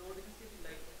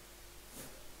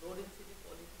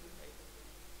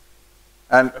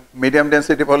 And medium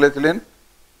density polyethylene?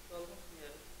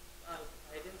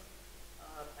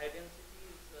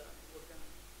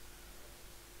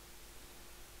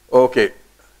 Okay,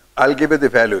 I'll give you the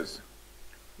values.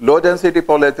 Low density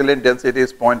polyethylene density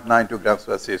is 0.92 grams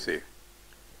per cc.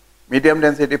 Medium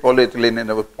density polyethylene is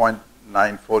about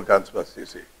 0.94 grams per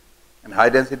cc. And high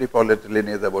density polyethylene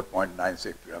is about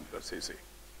 0.96 grams per cc.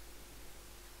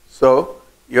 So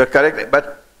you are correct,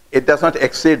 but it does not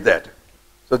exceed that.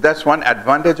 So that's one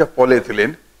advantage of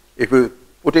polyethylene. If you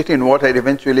put it in water,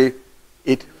 eventually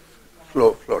it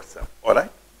floats up. All right?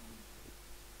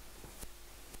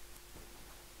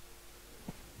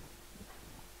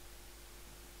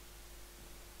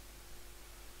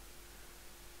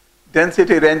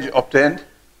 Density range obtained,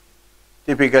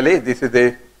 typically this is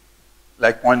a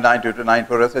like 0.92 to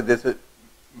 0.94, so this is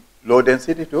low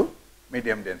density to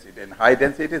medium density, and high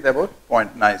density is about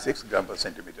 0.96 gram per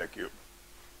centimeter cube.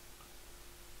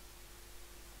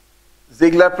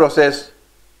 Ziegler process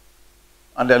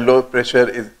under low pressure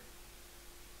is,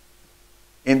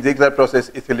 in Ziegler process,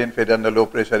 ethylene fed under low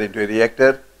pressure into a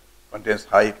reactor, contains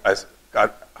high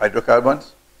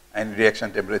hydrocarbons, and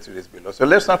reaction temperature is below. So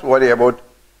let's not worry about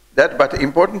that, but the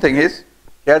important thing is,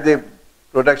 here the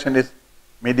production is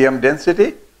medium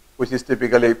density, which is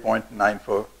typically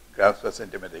 0.94 grams per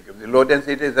centimeter cube. The low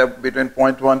density is between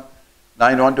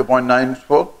 0.191 to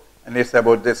 0.94, and it's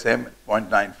about the same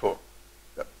 0.94.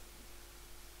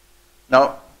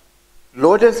 Now,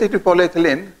 low density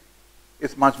polyethylene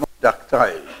is much more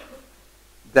ductile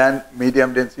than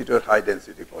medium density or high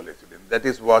density polyethylene. That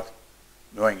is what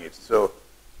knowing it. So,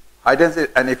 high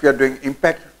density, and if you are doing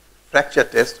impact fracture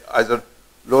test, either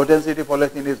low density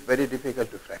polyethylene is very difficult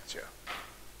to fracture,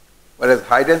 whereas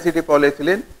high density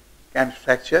polyethylene can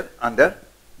fracture under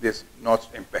this notch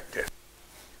impact test.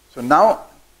 So now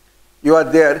you are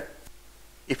there.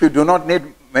 If you do not need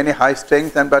many high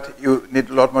strength, but you need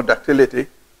a lot more ductility,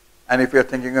 and if you are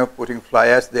thinking of putting fly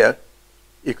ash there,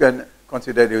 you can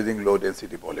consider using low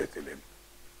density polyethylene.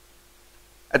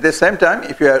 At the same time,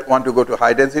 if you want to go to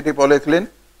high density polyethylene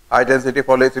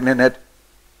had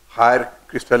higher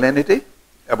crystallinity,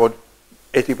 about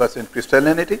 80%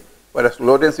 crystallinity, whereas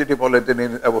low density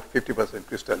polyethylene is about 50%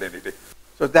 crystallinity.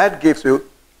 So that gives you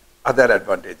other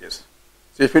advantages.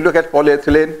 So if you look at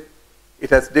polyethylene, it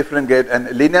has different grade,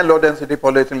 and linear low density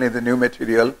polyethylene is a new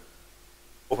material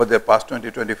over the past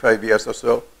 20-25 years or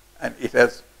so, and it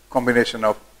has combination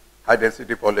of high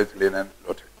density polyethylene and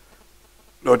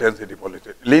low density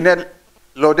polyethylene. Linear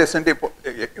low density,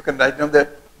 you can write down the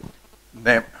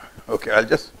name. Okay, I'll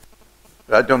just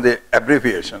write down the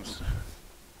abbreviations.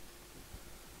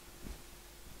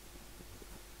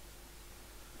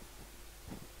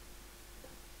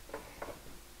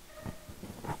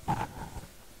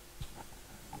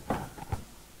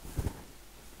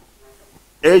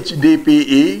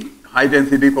 HDPE, high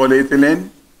density polyethylene.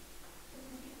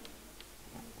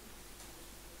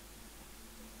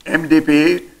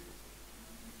 MDPE,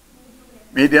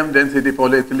 medium density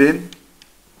polyethylene.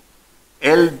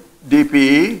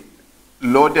 LDPE,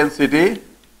 low density.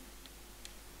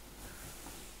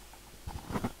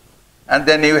 And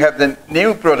then you have the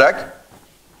new product,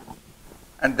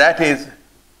 and that is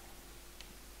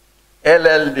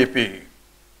LLDPE.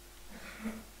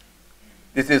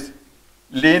 This is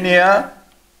linear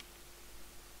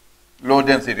low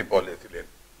density polyethylene,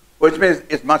 which means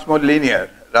it's much more linear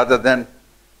rather than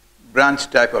branch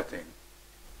type of thing.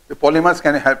 The polymers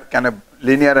can have kind of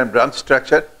linear and branch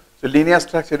structure, so linear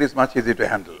structure is much easier to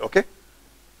handle, okay?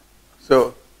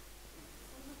 So,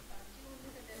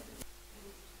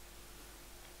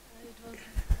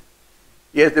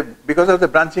 yes, because of the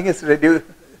branching is reduced,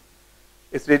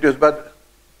 but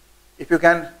if you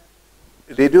can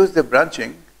reduce the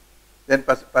branching, then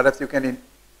perhaps you can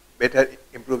better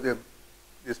improve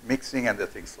this mixing and the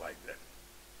things like that.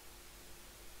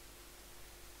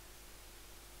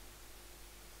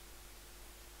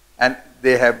 And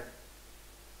they have,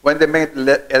 when they made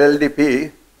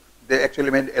LLDP, they actually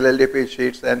made LLDP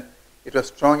sheets, and it was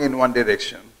strong in one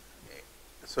direction.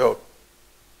 So,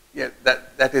 yeah,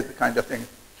 that is the kind of thing.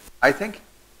 I think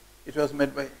it was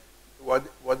made by,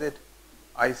 was it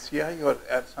ICI or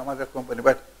some other company,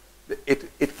 but it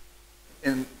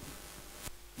in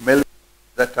Melbourne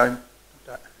that time,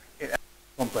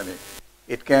 company.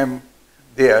 It came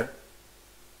there,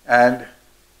 and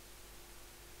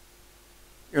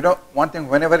you know, one thing,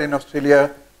 whenever in Australia,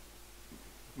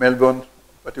 Melbourne,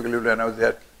 particularly when I was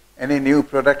there, any new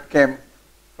product came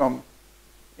from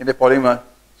in the polymer,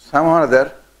 somehow or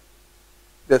other,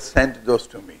 they sent those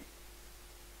to me.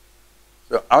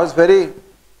 So I was very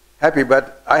happy,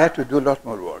 but I had to do a lot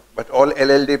more work. But all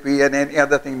LLDP and any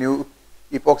other thing, new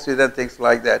epoxies and things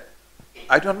like that,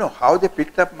 I don't know how they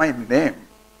picked up my name.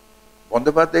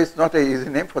 Bandyopadhyay is not an easy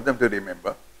name for them to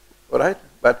remember, all right?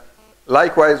 But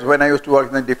likewise, when I used to work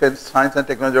in the Defense Science and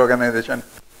Technology Organization,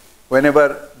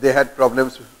 whenever they had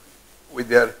problems with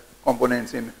their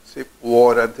components in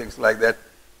war and things like that,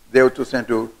 they used to send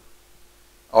to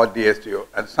our DSTO.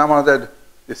 And somehow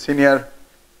the senior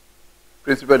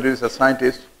principal research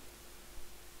scientist,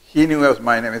 he knew it was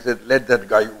my name. He said, let that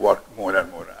guy work more and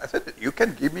more. I said, you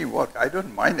can give me work. I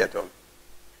don't mind at all.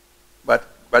 But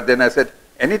then I said,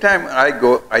 anytime I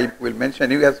go, I will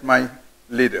mention you as my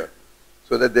leader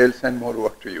so that they'll send more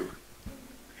work to you.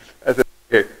 I said,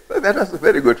 okay. So that was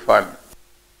very good fun.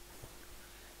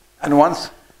 And once,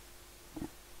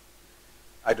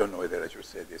 I don't know whether I should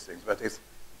say these things, but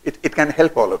it can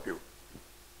help all of you.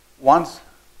 Once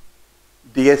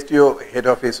DSTO head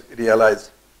office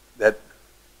realized that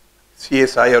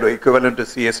CSIRO, equivalent to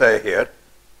CSI here,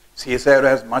 CSIRO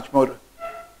has much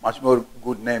more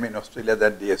good name in Australia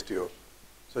than DSTO.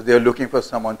 So they are looking for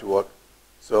someone to work.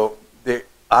 So they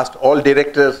asked all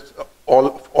directors,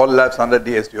 all labs under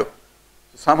DSTO. So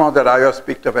somehow the I was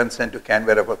picked up and sent to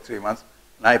Canberra for 3 months,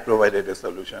 and I provided a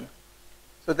solution.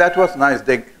 So that was nice.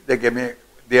 They gave me,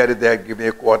 they gave me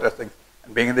a quarter thing.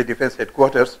 And being in the defense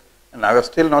headquarters, and I was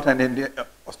still not an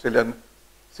Australian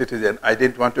citizen. I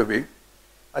didn't want to be.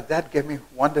 But that gave me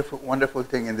wonderful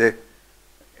thing in the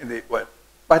well.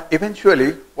 But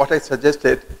eventually, what I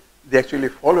suggested, they actually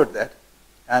followed that,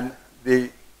 and the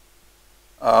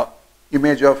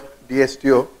image of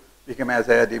DSTO became as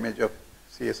I had the image of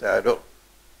CSIRO.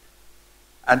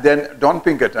 And then Don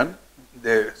Pinkerton,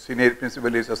 the senior principal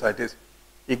research scientist,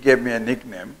 he gave me a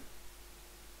nickname,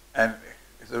 and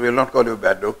he said, we'll not call you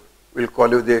bad dog, we'll call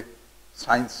you the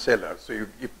science seller. So you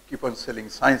keep on selling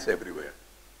science everywhere.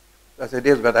 So I said,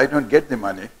 yes, but I don't get the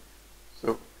money,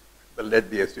 so but let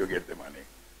DSTO get the money.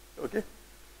 Okay?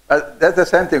 That's the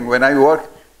same thing. When I work,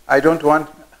 I don't want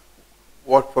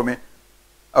work for me.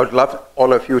 I would love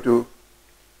all of you to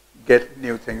get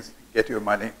new things, get your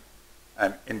money,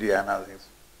 and India and other things.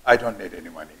 I don't need any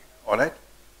money, all right?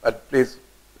 But please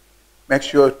make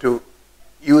sure to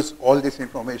use all this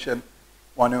information,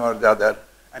 one or the other,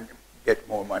 and get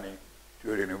more money to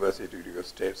your university, to your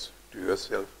states, to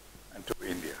yourself, and to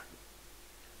India.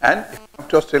 And if you come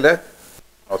to Australia,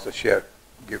 also share,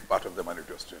 give part of the money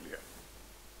to Australia.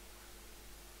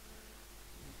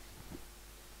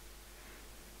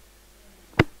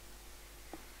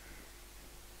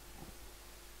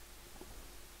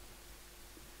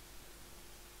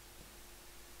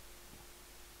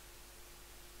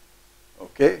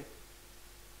 Okay.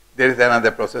 There is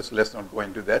another process. Let's not go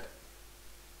into that.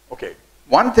 Okay.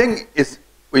 One thing is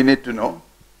we need to know,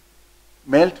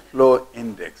 melt flow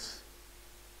index.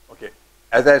 Okay.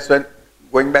 As I said,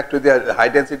 going back to the high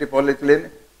density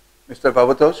polyethylene, Mr.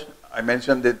 Bhabatosh, I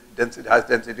mentioned the density, highest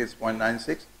density is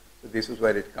 0.96. So this is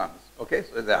where it comes. Okay.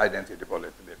 So it's a high density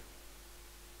polyethylene.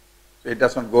 So it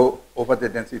doesn't go over the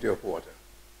density of water.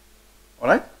 All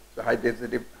right. So highest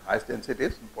density is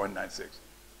 0.96.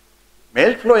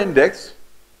 Melt flow index,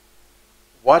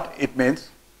 what it means,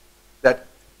 that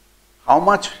how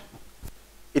much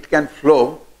it can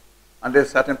flow under a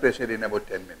certain pressure in about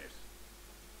 10 minutes.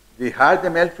 The higher the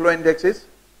melt flow index is,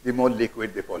 the more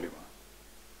liquid the polymer.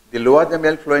 The lower the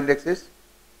melt flow index is,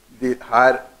 the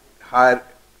higher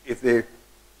is the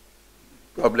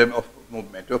problem of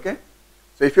movement, okay?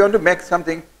 So if you want to make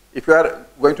something, if you are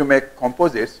going to make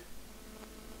composites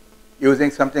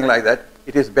using something like that,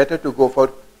 it is better to go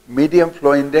for medium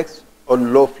flow index or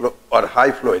low flow or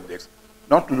high flow index,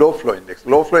 not low flow index.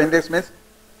 Low flow index means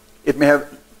it may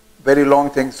have very long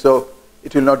things, so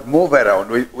it will not move around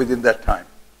within that time.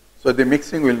 So the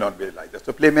mixing will not be like that.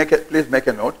 So please make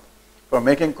a note. For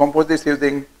making composites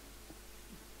using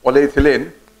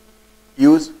polyethylene,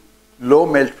 use low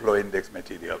melt flow index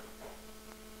material.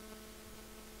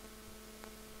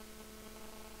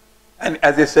 And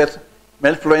as I said,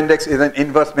 melt flow index is an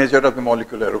inverse measure of the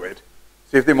molecular weight.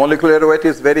 So if the molecular weight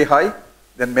is very high,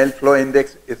 then melt flow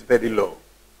index is very low.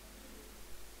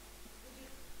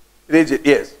 Rigid,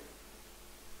 yes.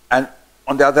 And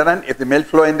on the other hand, if the melt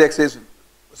flow index is,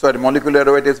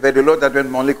 molecular weight is very low, that when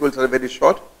molecules are very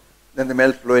short, then the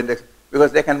melt flow index,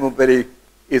 because they can move very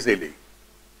easily.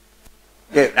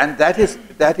 Yeah, and that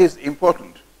is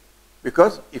important,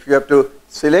 because if you have to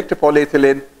select a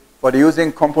polyethylene for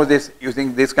using composites,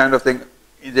 using this kind of thing,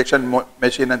 injection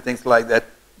machine and things like that,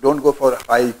 don't go for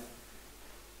high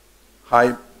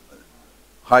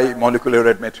molecular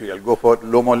weight material. Go for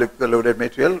low molecular weight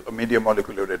material or medium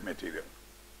molecular weight material.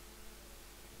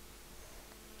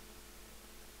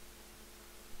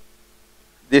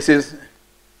 This is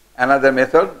another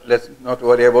method. Let's not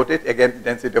worry about it. Again,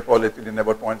 density of polyethylene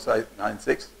about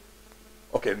 0.96.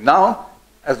 Okay, now,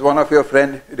 as one of your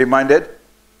friends reminded,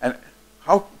 and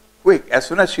how quick, as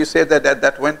soon as she said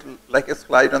that went like a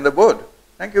slide on the board.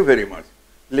 Thank you very much.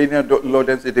 Linear low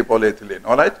density polyethylene,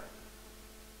 all right?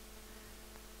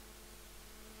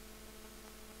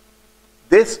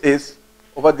 This is,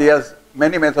 over the years,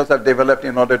 many methods are developed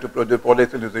in order to produce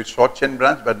polyethylene with short chain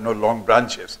branch, but no long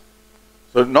branches.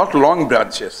 So not long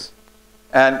branches.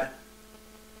 And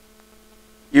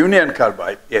Union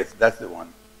Carbide, yes, that's the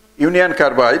one. Union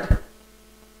Carbide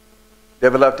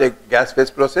developed a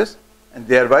gas-phase process, and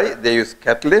thereby they use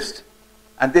catalyst,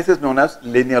 and this is known as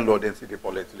linear low density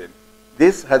polyethylene.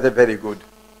 This has a very good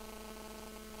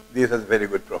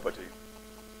property,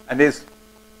 and is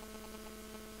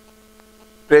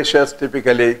precious.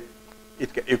 Typically,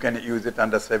 you can use it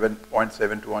under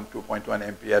 7.7 to 2.1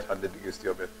 MPa at 100 degrees C.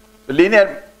 So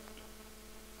linear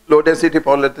low density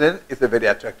polyethylene is a very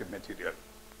attractive material.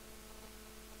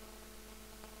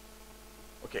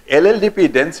 Okay,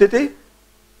 LLDP density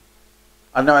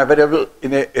are now available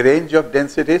in a range of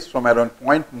densities from around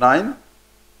 0.9,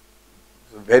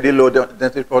 so very low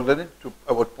density polyethylene, to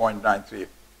about 0.93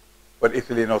 for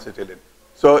ethylene or acetylene.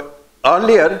 So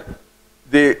earlier,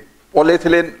 the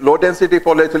polyethylene, low density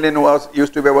polyethylene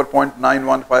used to be about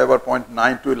 0.915 or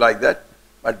 0.92 like that,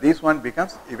 but this one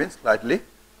becomes even slightly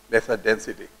lesser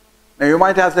density. Now you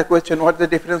might ask the question, what's the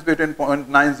difference between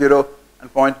 0.90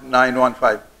 and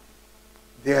 0.915?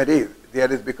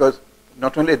 There is because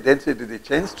not only density, the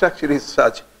chain structure is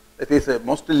such that it's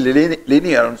mostly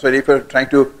linear. So if you're trying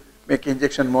to make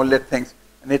injection molded things,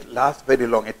 and it lasts very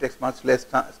long, it takes much less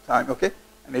time, okay?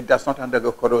 And it does not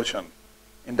undergo corrosion.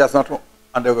 It does not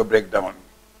undergo breakdown.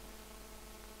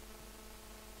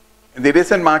 In the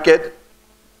recent market,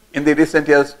 in the recent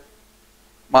years,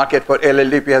 market for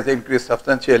LLDP has increased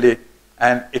substantially,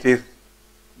 and it is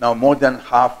now more than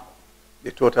half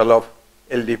the total of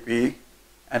LDPE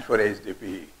and for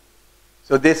HDPE.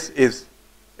 So this is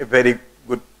a very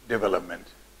good development.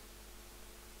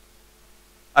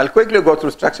 I'll quickly go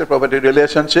through structure property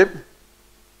relationship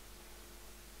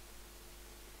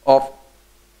of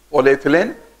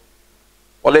polyethylene.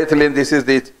 Polyethylene, this is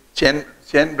the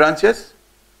chain branches,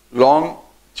 long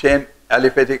chain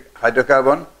aliphatic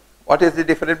hydrocarbon. What is the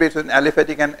difference between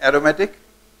aliphatic and aromatic?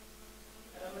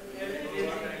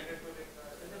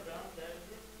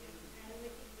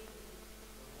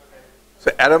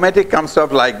 So aromatic comes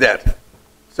up like that.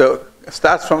 So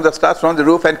starts from the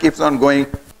roof and keeps on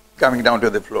coming down to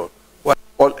the floor.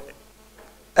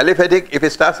 Aliphatic, if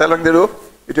it starts along the roof,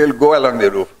 it will go along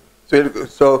the roof.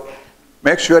 So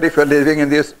make sure if you're living in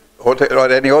this hotel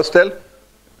or any hostel,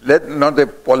 let not the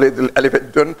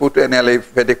polyethylene, don't put any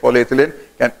aliphatic polyethylene.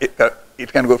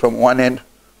 It can go from one end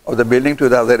of the building to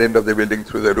the other end of the building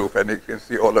through the roof, and you can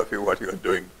see all of you what you are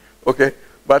doing. Okay,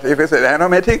 but if it's an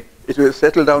aromatic, it will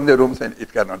settle down the rooms and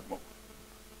it cannot move.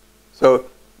 So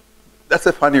that's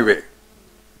a funny way,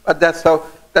 but that's how.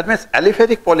 That means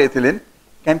aliphatic polyethylene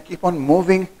can keep on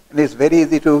moving, and it's very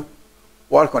easy to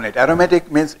work on it. Aromatic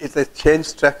means it's a chain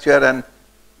structure, and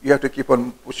you have to keep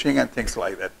on pushing and things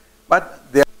like that.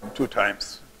 But there are two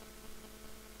times.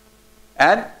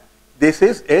 And this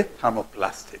is a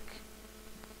thermoplastic.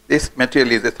 This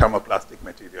material is a thermoplastic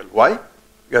material. Why?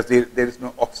 Because there is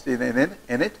no oxygen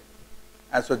in it,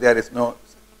 and so there is no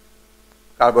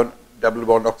carbon double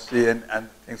bond oxygen and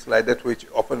things like that, which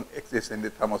often exist in the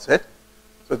thermoset.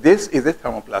 So this is a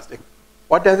thermoplastic.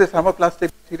 What does a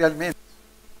thermoplastic material mean?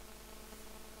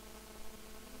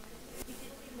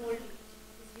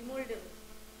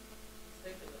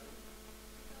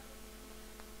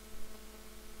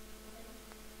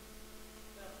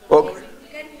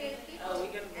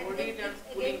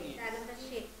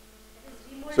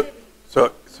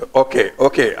 Okay.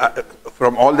 Okay.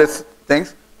 From all these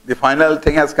things, the final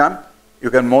thing has come. You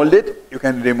can mold it, you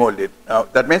can remold it. Now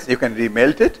that means you can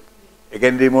remelt it,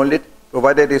 again remold it,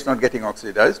 provided it's not getting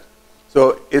oxidized.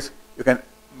 So you can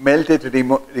melt it,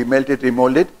 remelt it,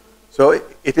 remold it. So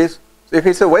it is. So if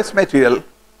it's a waste material,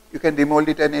 you can remold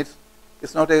it, and it's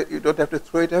not you don't have to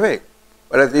throw it away.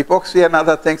 Whereas epoxy and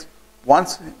other things,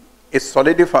 once it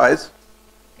solidifies,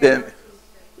 then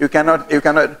you cannot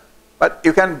But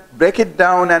you can break it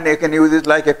down and you can use it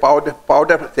like a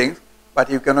powder thing,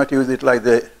 but you cannot use it like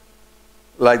the,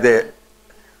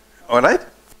 all right?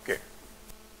 Okay.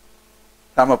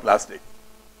 Thermoplastic.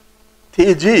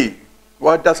 TG,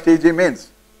 what does TG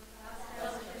means?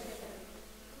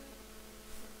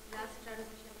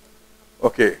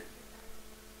 Okay.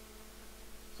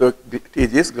 So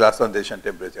TG is glass transition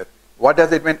temperature. What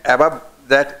does it mean? Above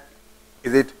that,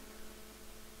 it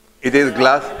is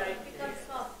glass.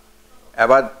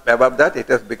 Above that, it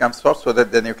has become soft, so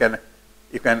that then you can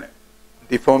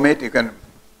deform it, you can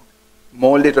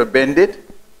mold it or bend it,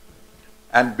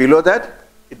 and below that,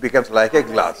 it becomes like a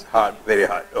glass, hard, very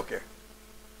hard. Okay.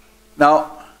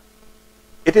 Now,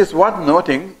 it is worth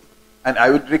noting, and I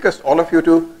would request all of you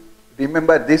to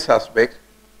remember this aspect.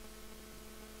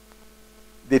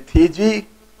 The TG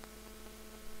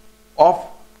of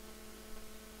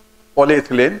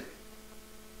polyethylene,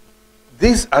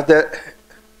 these are the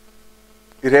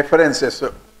references.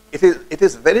 So it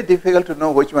is very difficult to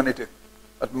know which one it is.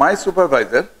 But my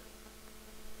supervisor,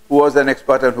 who was an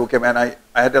expert and who came, and I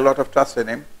had a lot of trust in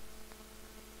him,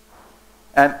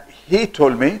 and he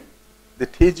told me the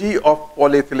TG of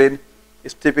polyethylene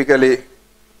is typically,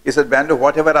 he said, Bando,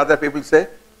 whatever other people say,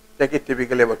 take it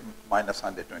typically about minus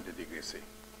 120 degrees C.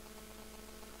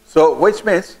 So, which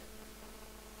means,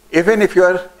 even if you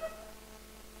are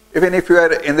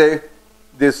in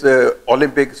this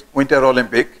Olympics, Winter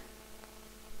Olympic,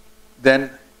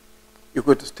 then you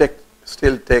could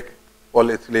still take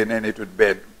polyethylene and it would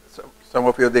bend. So some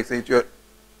of you think you're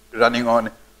running on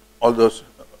all those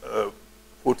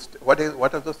what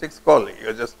are those things called?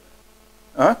 You're just,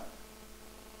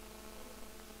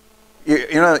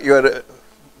 you know, you're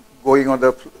going on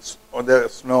the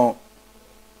snow.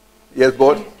 Yes,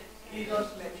 board.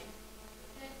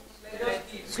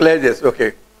 Sledges.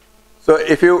 Okay. So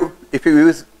if you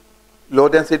use low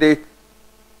density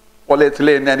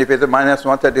polyethylene and if it's a minus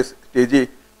 130 kg,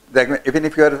 even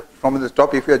if you are from the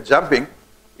top, if you are jumping,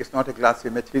 it's not a glassy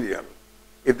material.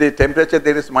 If the temperature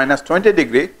there is minus 20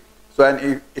 degree, so and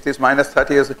if it is minus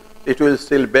 30, it will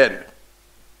still bend.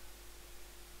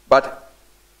 But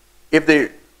if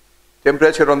the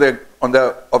temperature of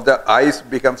the ice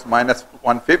becomes minus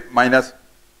 150,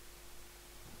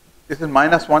 this is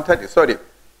minus 130. Sorry,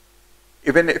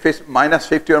 even if it's minus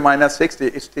 50 or minus 60,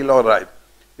 it's still all right.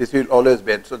 This will always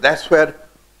bend. So that's where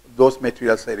those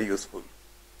materials are useful.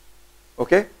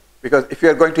 Okay? Because if you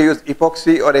are going to use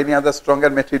epoxy or any other stronger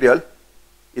material,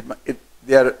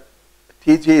 their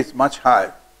TG is much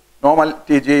higher. Normal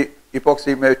TG,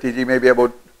 epoxy TG may be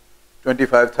about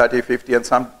 25, 30, 50, and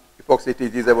some epoxy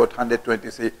TG is about 120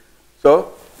 C.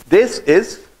 So this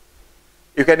is,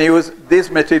 you can use these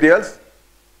materials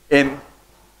in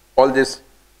all this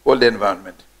cold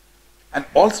environment. And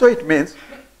also it means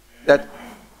that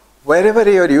wherever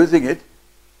you are using it,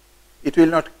 it will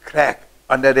not crack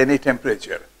under any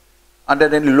temperature,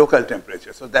 under any local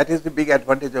temperature. So that is the big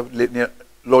advantage of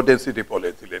low density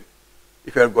polyethylene,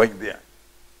 if you are going there.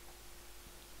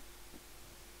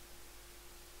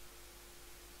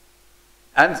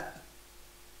 And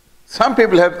some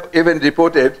people have even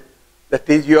reported that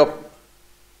TG of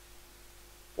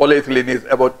polyethylene is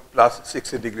about plus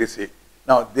 60 degrees C.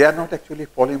 Now, they are not actually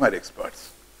polymer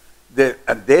experts. They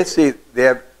see,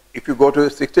 if you go to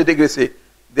 60 degrees C,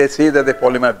 they see that the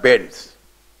polymer bends.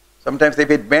 Sometimes if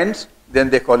it bends, then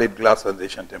they call it glass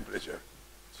transition temperature.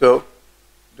 So,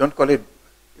 don't call it,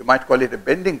 you might call it a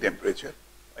bending temperature.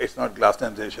 It's not glass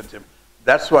transition temperature.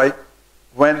 That's why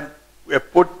when we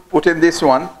put in this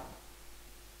one,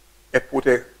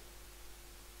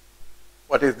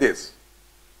 what is this?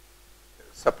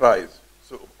 Surprise.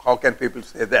 So how can people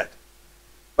say that?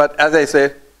 But as I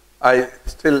said, I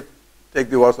still take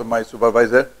the words of my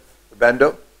supervisor,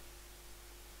 Bando.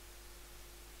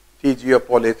 TG of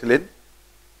polyethylene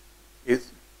is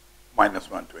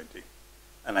minus 120,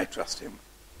 and I trust him.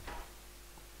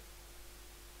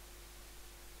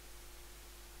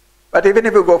 But even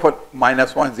if you go for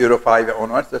minus 105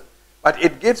 onwards, but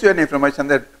it gives you an information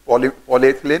that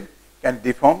polyethylene can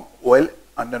deform well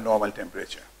under normal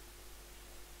temperature.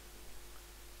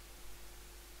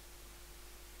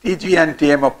 TG and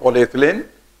TM of polyethylene,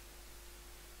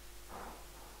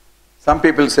 some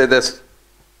people say that's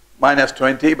minus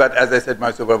 20, but as I said,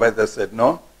 my supervisor said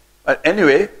no. But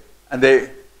anyway, and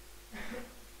they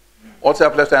also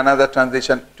applies to another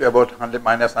transition to about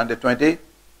minus 120.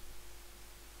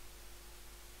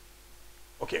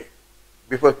 Okay,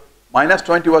 before minus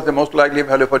 20 was the most likely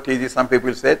value for TG, some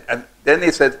people said, and then he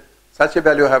said such a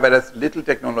value, however, has little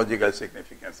technological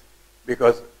significance,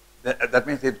 because that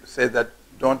means it says that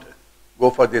don't go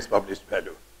for this published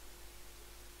value.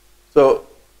 So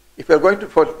if you are going to,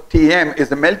 for Tm is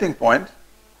the melting point,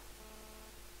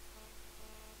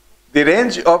 the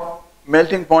range of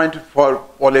melting point for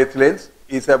polyethylenes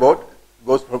is about,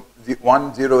 goes from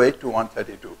 108 to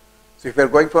 132. So if you are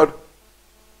going for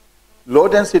low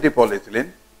density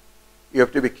polyethylene, you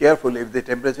have to be careful. If the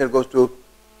temperature goes to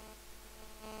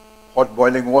hot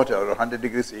boiling water or 100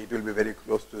 degrees C, it will be very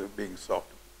close to being soft,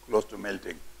 close to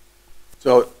melting.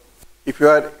 So if you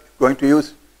are going to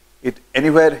use it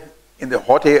anywhere in the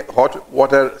hot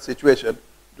water situation,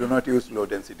 do not use low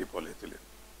density polyethylene.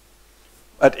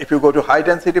 But if you go to high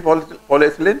density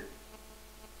polyethylene,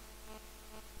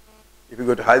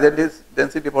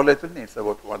 it's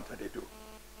about 132.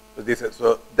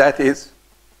 So that is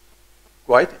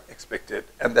quite expected,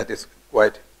 and that is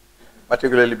quite,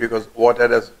 particularly because water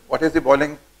has, what is the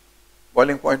boiling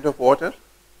point of water?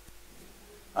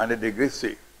 100 degrees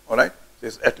C, all right? So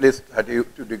it's at least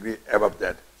 32 degrees above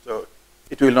that. So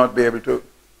it will not be able to,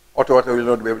 hot water will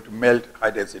not be able to melt high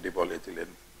density polyethylene.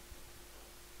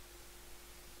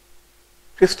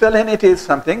 Crystallinity is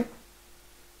something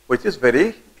which is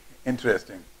very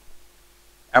interesting.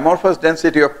 Amorphous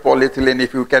density of polyethylene,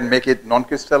 if you can make it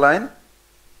non-crystalline,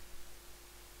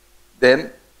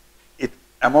 then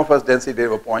amorphous density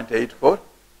of 0.84,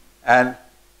 and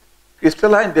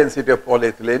crystalline density of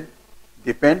polyethylene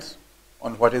depends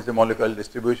on what is the molecular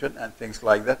distribution and things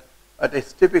like that, but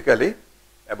it's typically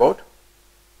about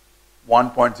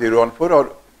 1.014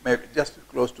 or maybe just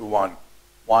close to 1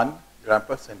 gram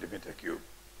per centimeter cube.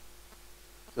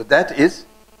 So that is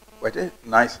quite a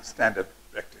nice standard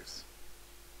practice.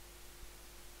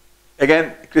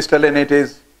 Again,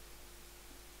 crystallinity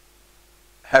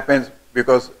happens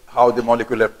because how the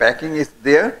molecular packing is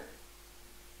there,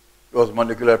 close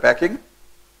molecular packing.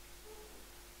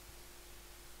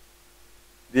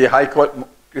 The high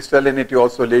crystallinity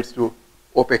also leads to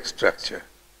opaque structure.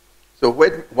 So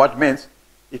what means,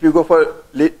 if you go for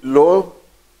low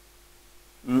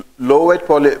weight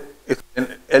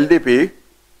LDP,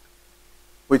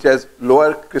 which has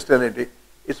lower crystallinity,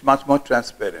 it's much more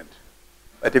transparent.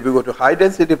 But if you go to high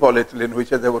density polyethylene, which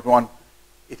has about 1,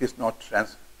 it is not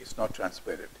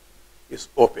transparent. It's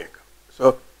opaque.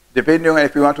 So depending on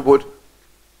if you want to put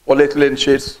polyethylene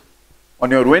sheets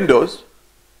on your windows,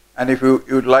 and if you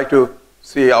would like to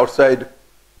see outside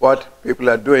what people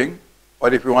are doing,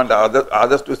 or if you want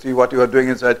others to see what you are doing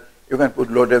inside, you can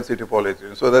put low density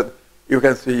polyethylene so that you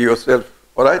can see yourself,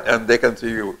 all right, and they can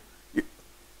see you.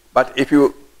 But if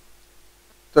you,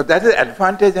 so that is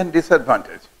advantage and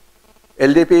disadvantage.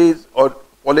 LDP or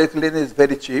polyethylene is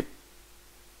very cheap,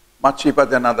 much cheaper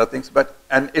than other things,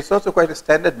 and it's also quite a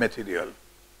standard material,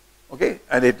 okay?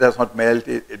 And it does not melt,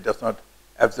 it does not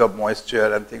absorb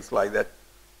moisture and things like that.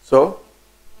 So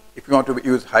if you want to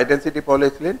use high density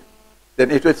polyethylene, then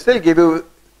it will still give you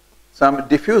some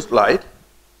diffused light,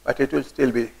 but it will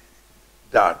still be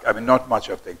dark. I mean, not much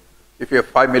of thing. If you have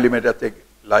 5 millimeter thick,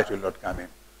 light will not come in.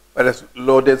 Whereas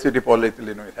low density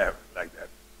polyethylene will have like that.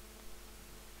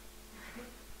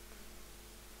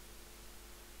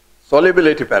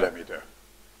 Solubility parameter.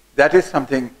 That is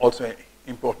something also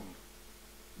important.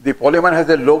 The polymer has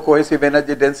a low cohesive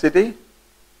energy density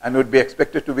and would be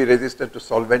expected to be resistant to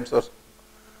solvents of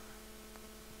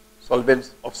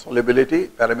solubility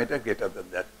parameter greater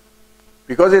than that.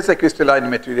 Because it's a crystalline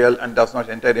material and does not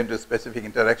enter into specific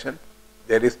interaction,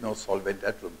 there is no solvent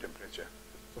at room temperature.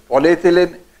 So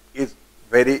polyethylene is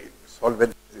very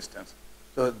solvent resistant.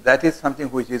 So that is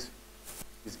something which is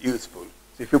useful.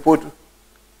 So if you put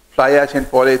fly ash in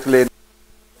polyethylene,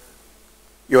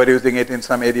 you are using it in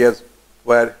some areas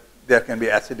where there can be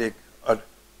acidic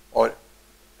or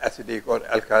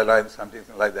alkaline, something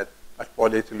like that. But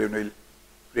polyethylene will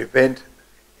prevent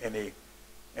any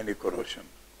corrosion.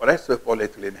 All right, so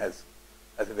polyethylene has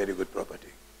a very good property.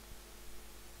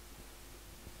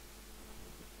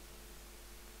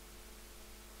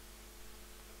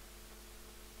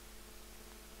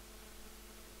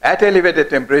 At elevated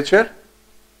temperature,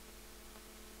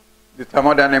 the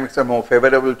thermodynamics are more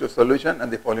favorable to solution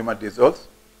and the polymer dissolves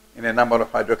in a number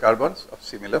of hydrocarbons of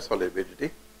similar solubility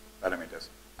parameters.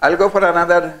 I'll go for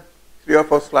another 3 or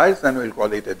 4 slides and we'll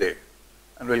call it a day.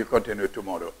 And we'll continue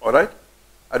tomorrow. All right?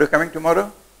 Are you coming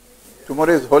tomorrow?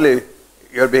 Tomorrow is Holi.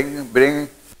 You're bringing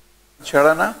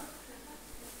charana?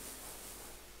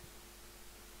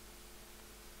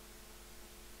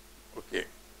 Okay.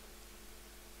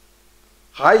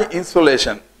 High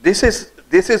insulation. This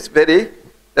is very,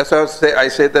 that's why I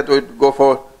say that we'd go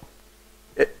for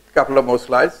a couple of more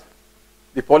slides.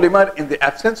 The polymer, in the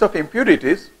absence of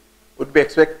impurities, would be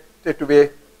expected to be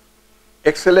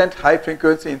excellent high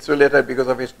frequency insulator because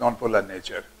of its non-polar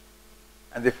nature.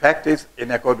 And the fact is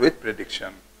in accord with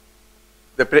prediction.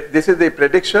 This is the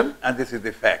prediction and this is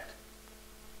the fact.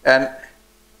 And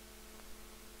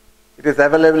it is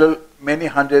available many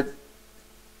hundreds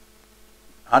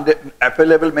of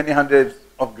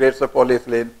grades of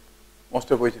polyethylene,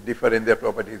 most of which differ in their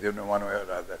properties in one way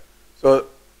or other. So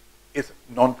it's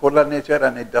non-polar nature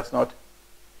and it does not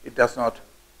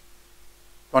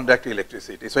conduct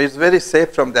electricity. So it's very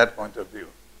safe from that point of view.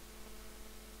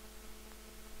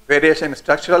 Variation in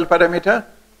structural parameter.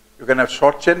 You can have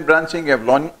short chain branching, you have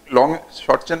long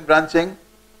short chain branching,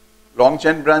 long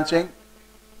chain branching,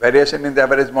 variation in the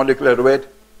average molecular weight,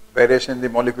 variation in the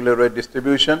molecular weight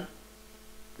distribution,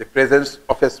 the presence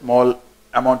of a small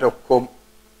amount of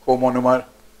comonomer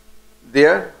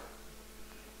there.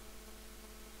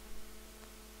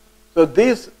 So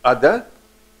these are the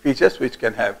features which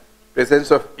can have presence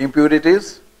of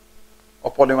impurities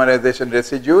or polymerization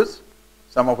residues,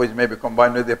 some of which may be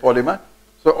combined with the polymer.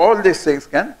 So all these things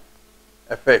can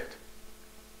affect.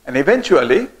 And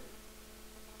eventually,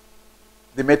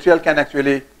 the material can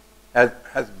actually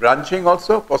has branching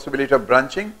also, possibility of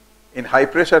branching in high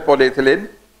pressure polyethylene,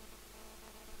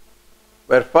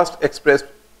 were first expressed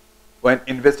when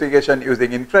investigation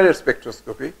using infrared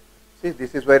spectroscopy. See,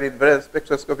 this is where infrared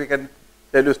spectroscopy can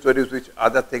tell you stories which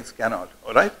other things cannot,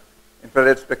 all right?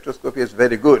 Infrared spectroscopy is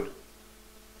very good.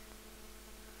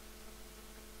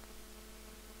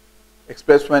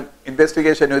 Expressed when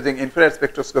investigation using infrared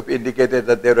spectroscopy indicated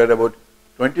that there were about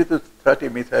 20 to 30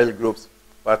 methyl groups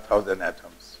per 1,000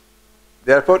 atoms.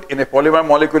 Therefore, in a polymer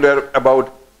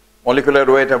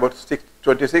molecular weight about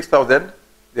 26,000,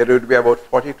 there would be about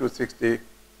 40 to 60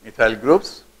 methyl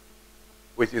groups,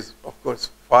 which is, of course,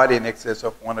 far in excess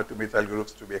of 1 or 2 methyl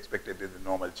groups to be expected in the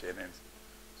normal chain ends.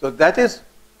 So that is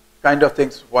kind of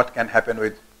things what can happen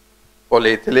with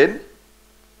polyethylene.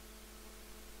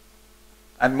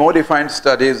 And more refined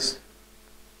studies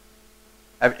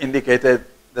have indicated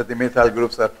that the methyl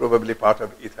groups are probably part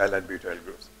of ethyl and butyl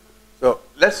groups. So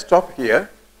let's stop here.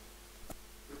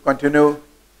 Continue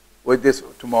with this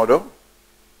tomorrow.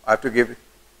 I have to give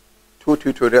two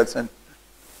tutorials and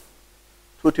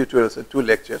two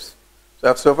lectures. So I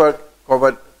have so far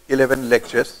covered 11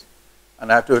 lectures,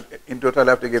 and I have to, in total,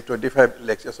 I have to give 25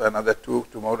 lectures. So another 2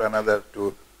 tomorrow, another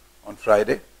 2 on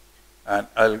Friday, and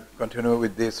I'll continue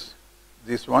with this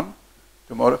one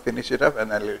tomorrow. Finish it up,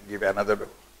 and I'll give another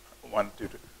 1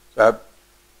 tutorial. So I have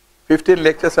 15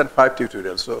 lectures and 5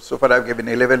 tutorials. So far I've given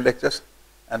 11 lectures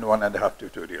and 1.5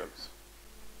 tutorials.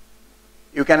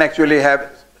 You can actually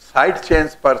have side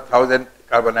chains per 1,000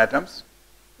 carbon atoms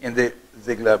in the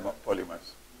Ziegler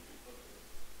polymers.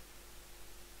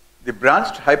 The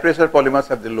branched high pressure polymers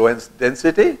have the lowest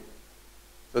density.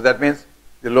 So that means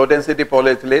the low density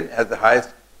polyethylene has the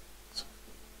highest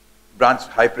branched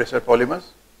high pressure polymers,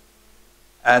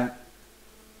 and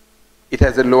it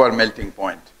has a lower melting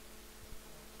point,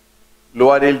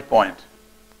 lower yield point,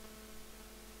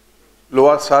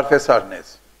 lower surface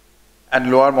hardness,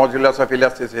 and lower modulus of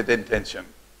elasticity and tension.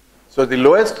 So the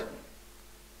lowest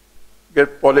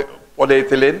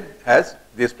polyethylene has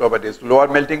these properties: lower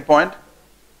melting point.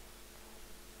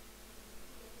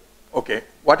 Okay,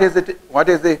 what is it? What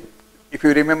is the, if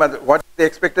you remember, what is the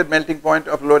expected melting point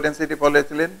of low density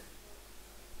polyethylene?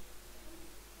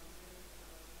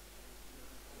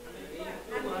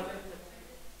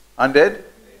 100?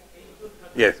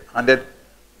 Yes, 100.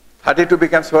 32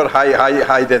 becomes for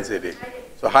high density.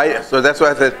 So high. So that's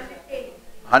why I said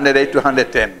 108 to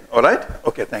 110. All right?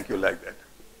 Okay, thank you. Like that.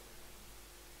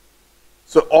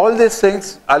 So all these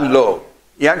things are low.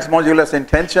 Young's modulus in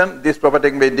tension. This property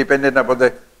can be independent about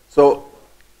the. So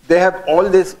they have all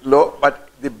this low, but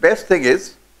the best thing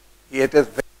is it is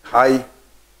very high.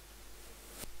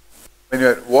 When you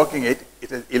are working it,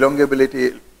 it is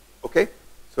elongability. Okay,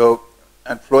 so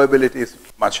and flowability is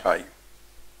much high.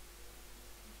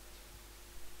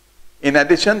 In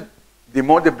addition, the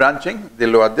more the branching, the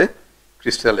lower the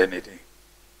crystallinity.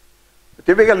 The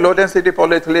typical low density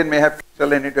polyethylene may have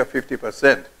crystallinity of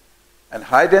 50%, and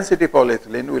high density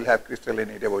polyethylene will have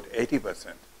crystallinity about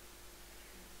 80%.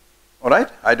 All right,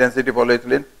 high density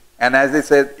polyethylene. And as I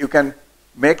said, you can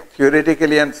make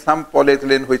theoretically and some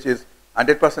polyethylene which is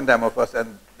 100% amorphous,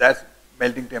 and that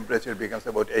melting temperature becomes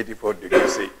about 84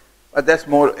 degrees C. But that's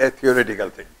more a theoretical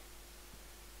thing.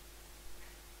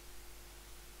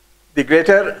 The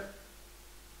greater,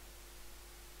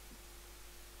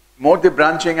 more the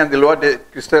branching and the lower the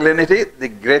crystallinity, the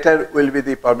greater will be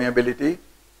the permeability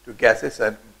to gases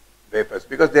and vapors,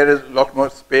 because there is a lot more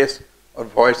space or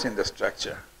voids in the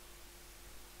structure.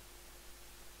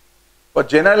 For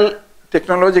general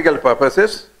technological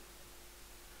purposes,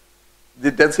 The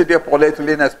density of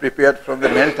polyethylene as prepared from the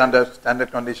melt under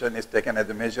standard condition is taken as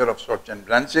a measure of short chain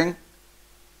branching.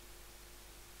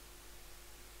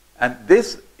 And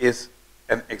this is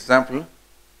an example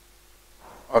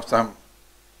of some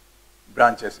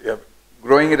branches. You have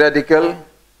growing radical,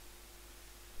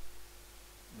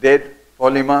 dead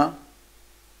polymer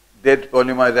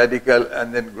radical,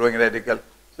 and then growing radical.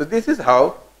 So this is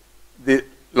how the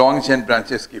long chain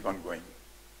branches keep on going.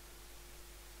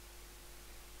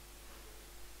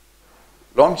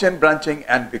 Long chain branching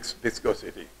and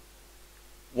viscosity.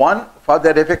 One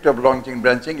further effect of long chain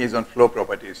branching is on flow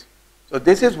properties. So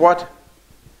this is what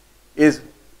is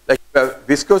like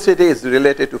viscosity is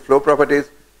related to flow properties,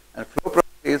 and flow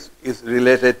properties is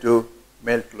related to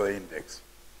melt flow index.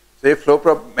 So if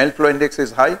melt flow index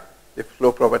is high, the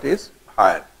flow property is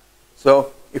higher.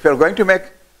 So if you are going to make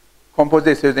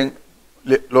composites using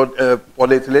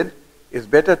polyethylene, it's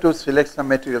better to select some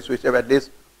materials which have at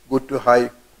least good to high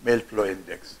melt flow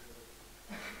index.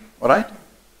 All right?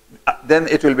 Then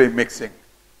it will be mixing.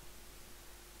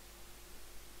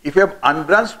 If you have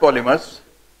unbranched polymers,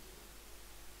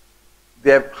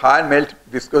 they have higher melt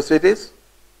viscosities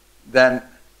than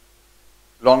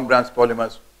long branched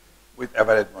polymers with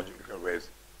average molecular weights.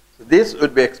 So this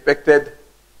would be expected,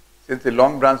 since the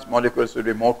long branched molecules would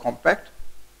be more compact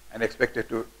and expected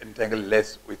to entangle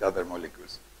less with other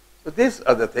molecules. So these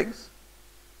are the things.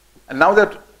 And now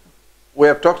that we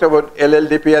have talked about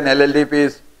LLDP, and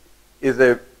LLDP is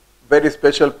a very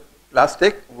special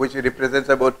plastic which represents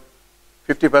about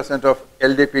 50% of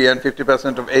LDP and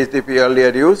 50% of HDP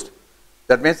earlier used.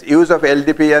 That means use of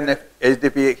LDP and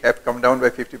HDP have come down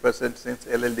by 50% since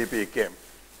LLDP came.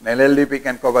 And LLDP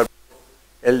can cover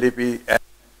LDP and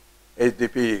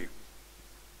HDP.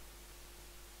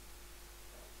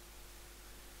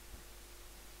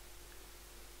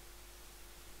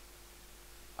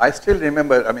 I still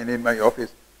remember, I mean, in my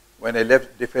office, when I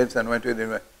left defense and went to the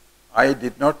university, I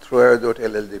did not throw out those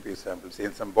LLDP samples.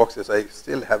 In some boxes, I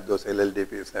still have those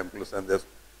LLDP samples and those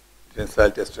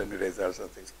tensile test and results and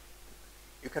things.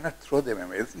 You cannot throw them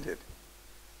away, isn't it?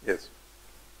 Yes.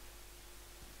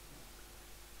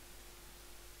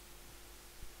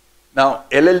 Now,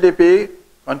 LLDP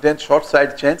contains short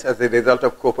side chains as a result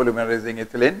of copolymerizing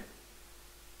ethylene,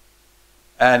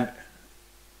 and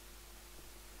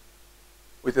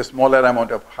with a smaller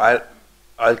amount of higher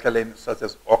alkaline such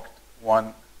as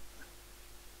oct-1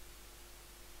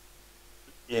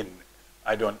 in.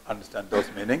 I don't understand those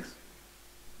meanings.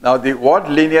 Now the word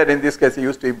linear in this case is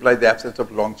used to imply the absence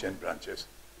of long chain branches.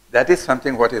 That is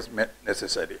something what is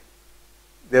necessary.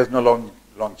 There is no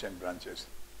long chain branches.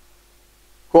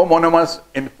 Co-monomers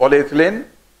in polyethylene,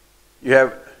 you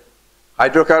have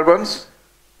hydrocarbons.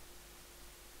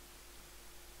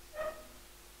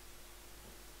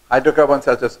 Hydrocarbons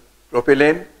such as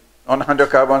propylene,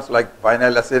 non-hydrocarbons like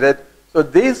vinyl acetate. So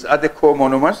these are the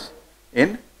co-monomers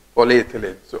in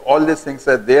polyethylene. So all these things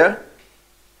are there.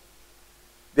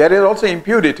 There are also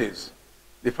impurities.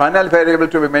 The final variable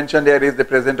to be mentioned here is the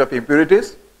presence of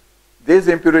impurities. These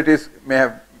impurities may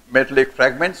have metallic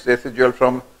fragments residual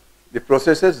from the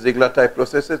processes, Ziegler type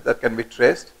processes that can be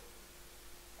traced.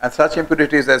 And such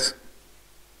impurities as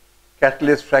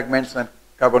catalyst fragments and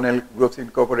carbonyl groups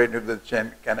incorporated into the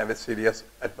chain can have a serious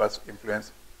adverse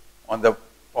influence on the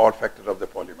power factor of the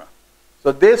polymer.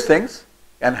 So these things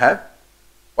can have.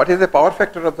 What is the power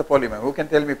factor of the polymer? Who can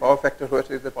tell me power factor?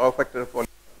 What is the power factor of polymer?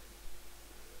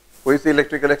 Who is the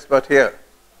electrical expert here?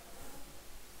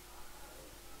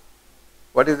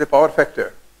 What is the power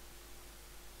factor?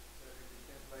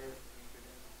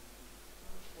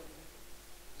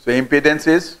 So impedance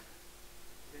is?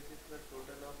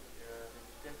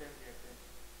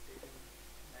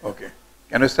 Okay.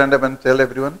 Can you stand up and tell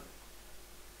everyone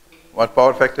what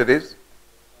power factor is?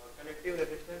 Collective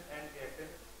resistance and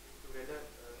reactance is together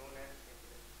known as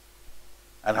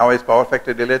impedance. And how is power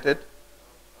factor related?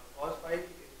 Cos phi is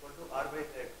equal to R by Z.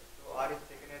 So R is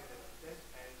taken as resistance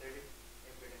and Z is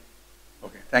impedance.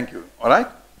 Okay, thank you. All right?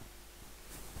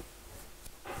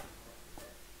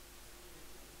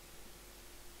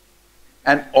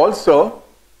 And also,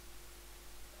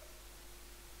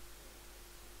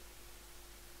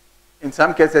 in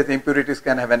some cases, impurities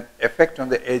can have an effect on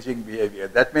the aging behavior.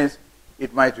 That means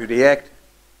it might react,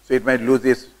 so it might lose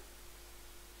its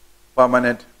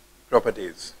permanent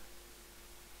properties.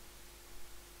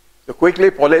 So quickly,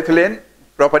 polyethylene,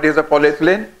 properties of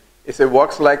polyethylene, it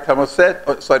works like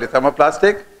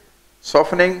thermoplastic,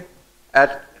 softening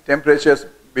at temperatures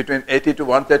between 80 to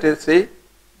 130 C,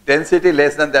 density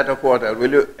less than that of water.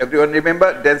 Will you everyone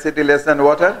remember density less than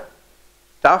water?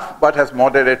 Tough but has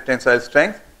moderate tensile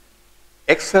strength.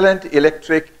 Excellent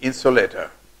electric insulator.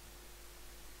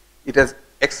 It has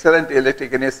excellent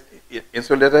electric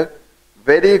insulator,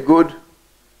 very good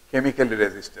chemical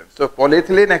resistance. So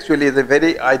polyethylene actually is a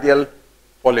very ideal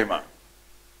polymer.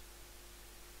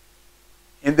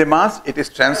 In the mass, it is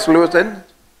translucent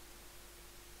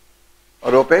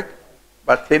or opaque,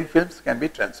 but thin films can be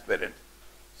transparent.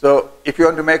 So if you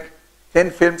want to make thin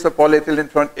films of polyethylene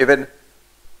from even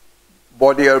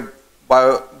body or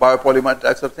biopolymer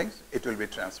types of things, it will be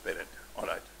transparent. All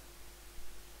right.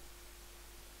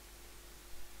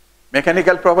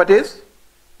 Mechanical properties,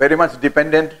 very much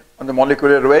dependent on the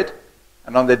molecular weight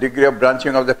and on the degree of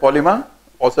branching of the polymer,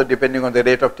 also depending on the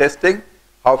rate of testing,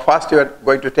 how fast you are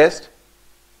going to test.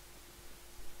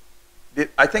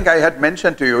 I think I had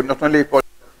mentioned to you, not only for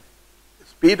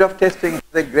speed of testing has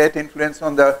a great influence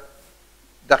on the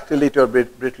ductility or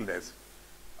brittleness.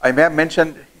 I may have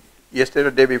mentioned yesterday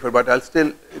or day before, but I'll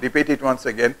still repeat it once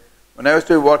again. When I used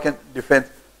to work in defense,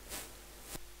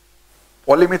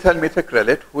 polymethyl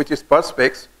methacrylate, which is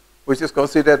perspex, which is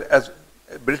considered as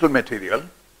a brittle material,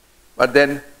 but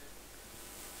then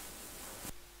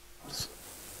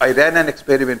I ran an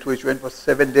experiment which went for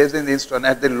 7 days in the instron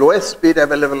at the lowest speed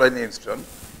available in the instron,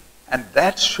 and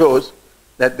that shows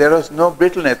that there was no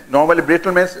brittleness. Normally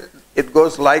brittle means it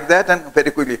goes like that and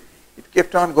very quickly. It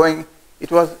kept on going.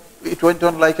 It went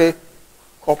on like a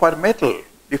copper metal,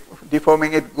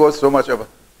 deforming it goes so much over.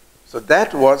 So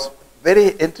that was very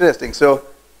interesting. So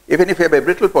even if you have a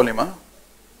brittle polymer,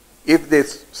 if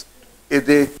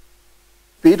the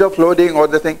speed of loading or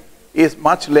the thing is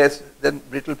much less, then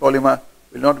brittle polymer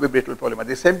will not be brittle polymer.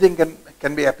 The same thing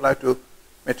can be applied to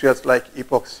materials like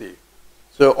epoxy.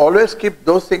 So always keep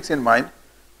those things in mind.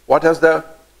 What are the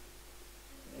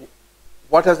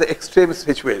extreme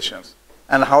situations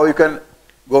and how you can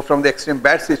go from the extreme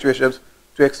bad situations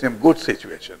to extreme good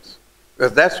situations.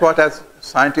 Because that's what as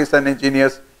scientists and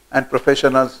engineers and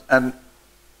professionals and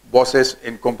bosses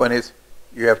in companies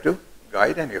you have to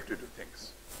guide and you have to do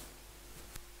things.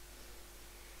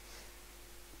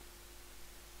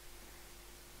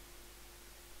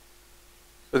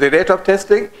 So the rate of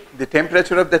testing, the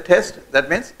temperature of the test, that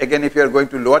means again if you are going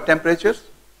to lower temperatures,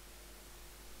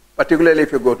 particularly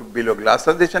if you go to below glass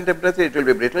transition temperature, it will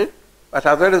be brittle. But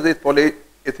otherwise with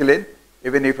polyethylene,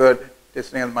 even if you are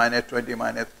testing at minus 20,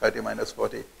 minus 30, minus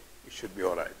 40, it should be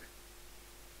all right.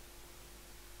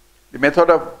 The method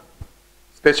of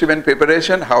specimen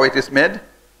preparation, how it is made,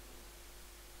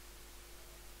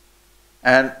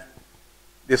 and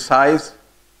the size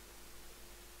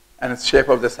and shape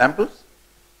of the samples,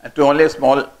 and to only a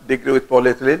small degree with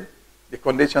polyethylene, the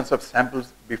conditions of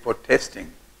samples before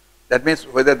testing. That means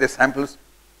whether the samples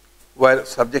were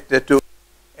subjected to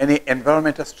any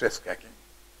environmental stress cracking.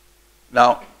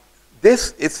 Now,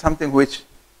 this is something which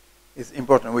is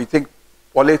important. We think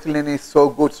polyethylene is so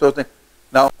good, so thing.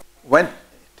 Now, when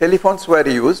telephones were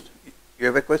used, you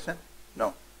have a question?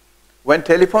 No. When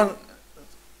telephone,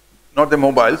 not the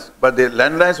mobiles, but the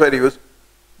landlines were used,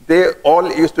 they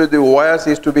all used to, the wires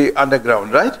used to be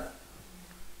underground, right?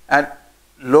 And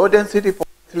low density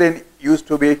polyethylene used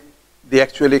to be the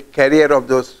actually carrier of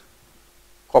those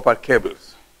copper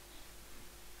cables.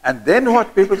 And then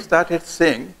what people started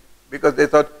saying, because they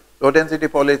thought low density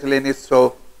polyethylene is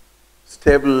so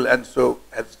stable and so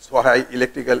has so high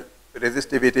electrical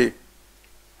resistivity,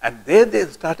 and they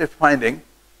started finding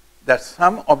that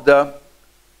some of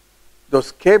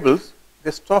those cables,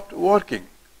 they stopped working.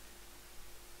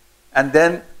 And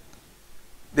then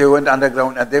they went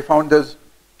underground and they found those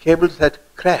cables had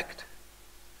cracked.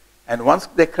 And once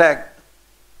they cracked,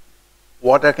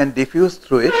 water can diffuse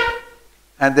through it,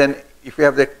 and then if you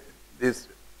have these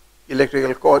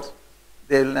electrical cords,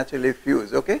 they will naturally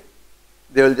fuse, okay?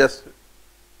 They will just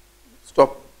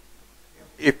stop.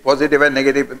 If positive and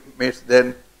negative meets,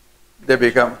 then they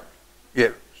become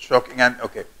shocking and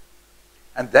okay.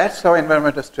 And that's how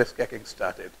environmental stress cracking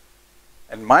started.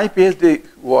 And my PhD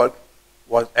work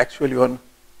was actually on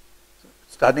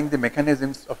studying the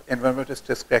mechanisms of environmental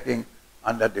stress cracking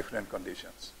under different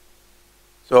conditions.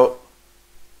 So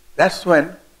that's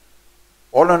when,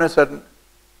 all on a sudden,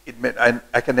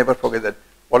 I can never forget that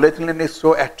polyethylene is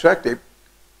so attractive,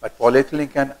 but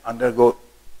polyethylene can undergo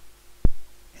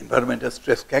environmental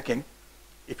stress cracking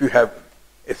if you have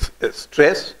a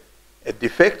stress, a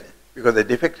defect, because the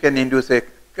defect can induce a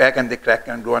crack and the crack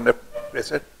can go under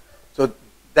pressure. So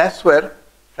that's where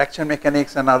fracture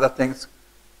mechanics and other things,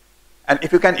 and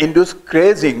if you can induce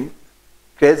crazing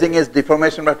is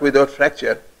deformation but without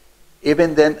fracture,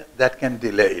 even then that can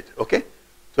delay it, okay?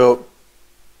 So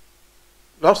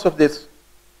lots of these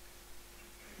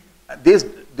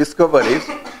discoveries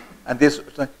and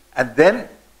then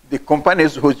the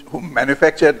companies who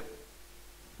manufactured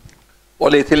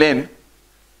polyethylene,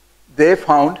 they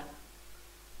found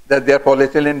that their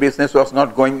polyethylene business was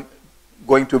not going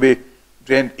to be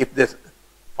drained if they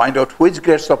find out which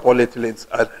grades of polyethylenes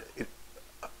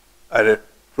are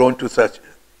prone to such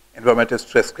environmental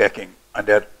stress cracking.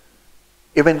 And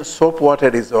even soap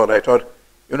water is all right, or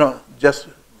just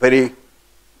very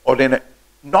ordinary,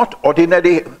 not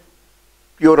ordinary,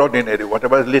 pure ordinary,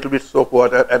 whatever, a little bit soap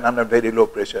water and under very low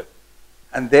pressure.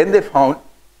 And then they found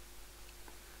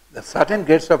that certain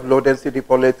grades of low density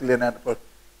polyethylene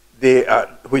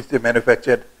which they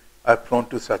manufactured are prone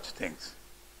to such things.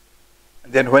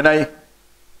 And then when I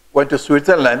went to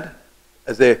Switzerland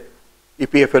as a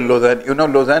EPFL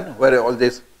Lausanne, Lausanne, where all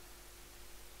these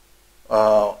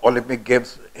Olympic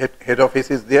Games head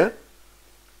office is there.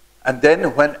 And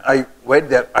then when I went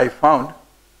there, I found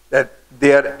that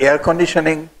their air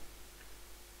conditioning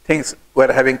things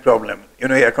were having problem.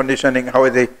 Air conditioning, how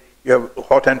you have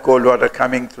hot and cold water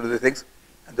coming through the things.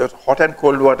 And those hot and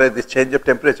cold water, the change of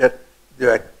temperature, they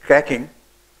were cracking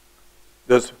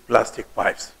those plastic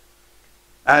pipes.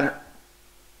 And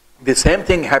the same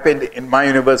thing happened in my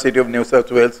University of New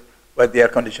South Wales, where the air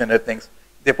conditioner things.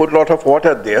 They put a lot of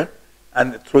water there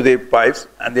and through the pipes,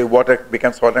 and the water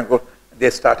becomes hot and cold. They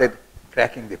started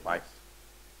cracking the pipes.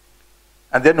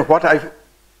 And then what I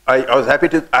was happy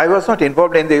to, I was not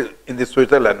involved in the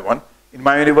Switzerland one. In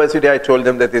my university, I told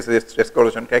them that this is stress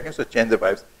corrosion cracking, so change the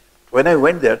pipes. When I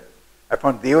went there, I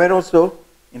found they were also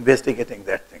investigating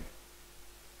that thing.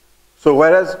 So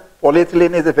whereas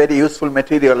polyethylene is a very useful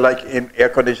material, like in air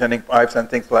conditioning pipes and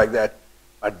things like that,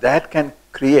 but that can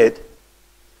create,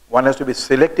 one has to be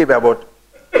selective about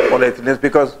polyethylenes,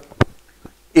 because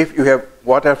if you have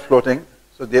water floating,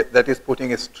 so that is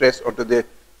putting a stress onto the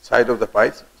side of the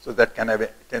pipes, so that can have a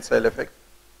tensile effect.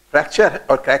 Fracture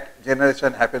or crack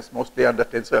generation happens mostly under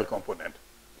tensile component.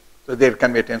 So there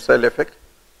can be a tensile effect.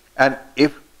 And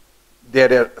if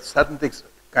there are certain things,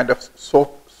 kind of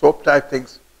soap type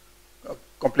things,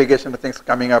 complication of things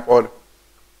coming up, or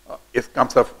it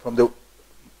comes up from the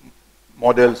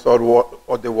models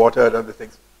or the water and the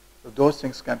things. So those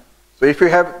things can. So if you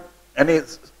have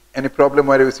any problem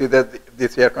where you see that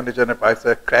these air conditioner pipes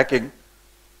are cracking,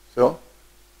 so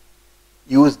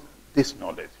use this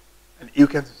knowledge, and you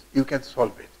can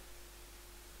solve it.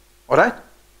 All right?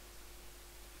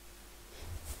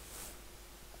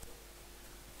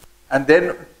 And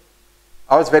then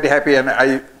I was very happy, and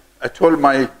I told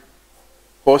my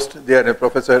host there,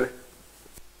 Professor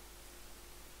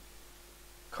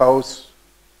Kaus,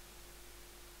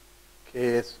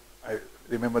 K.S., I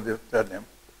remember the third name.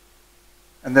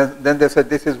 And then they said,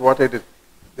 this is what it is.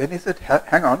 Then he said,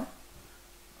 hang on,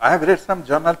 I have read some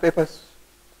journal papers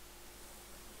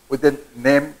with the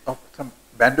name of some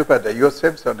Bandyopadhyay, your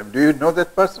same surname. Do you know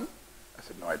that person? I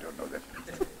said, no, I don't know that.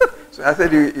 So I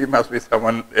said, you must be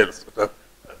someone else. So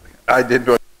I didn't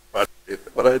know about it.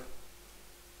 All right.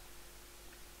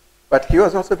 But he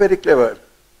was also very clever.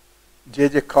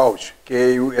 J.J. Kausch,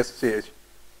 K-A-U-S-C-H.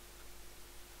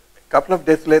 A couple of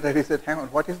days later, he said, hang on,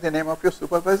 what is the name of your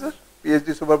supervisor?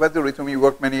 PhD supervisor with whom you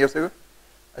worked many years ago?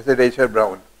 I said, H.R.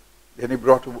 Brown. Then he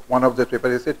brought one of the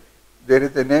papers. He said, there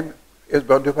is a name, is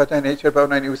Bandyopadhyay and H.R.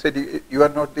 Brown, and you said, you are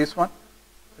not this one?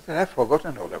 I said, I've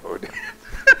forgotten all about it.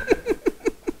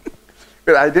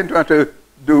 But I didn't want to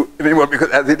do anymore, because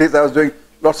as it is, I was doing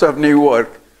lots of new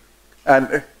work.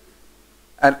 And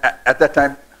at that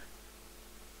time,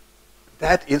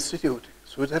 that institute,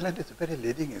 Switzerland is a very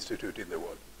leading institute in the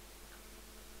world.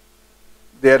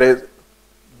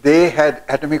 They had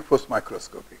atomic force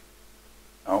microscopy.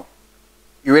 Now,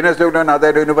 UNSW and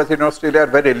other universities in Australia are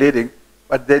very leading,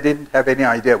 but they didn't have any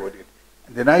idea about it.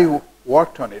 And then I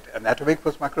worked on it, an atomic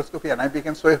force microscopy, and I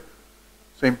became so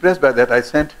impressed by that, I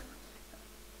sent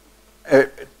a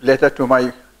letter to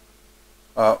my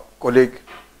colleague,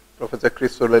 Professor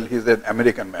Chris Sorrell. He's an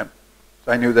American man,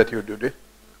 so I knew that he would do this.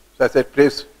 So I said,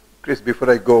 please, Chris,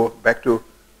 before I go back to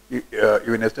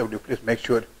UNSW, please make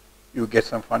sure you get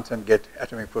some funds and get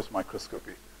atomic force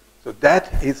microscopy. So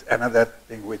that is another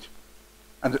thing which,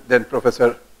 and then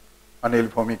Professor Anil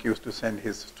Bhomik used to send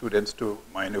his students to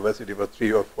my university for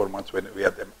 3 or 4 months when we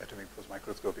had them atomic force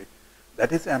microscopy.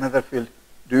 That is another field.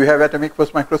 Do you have atomic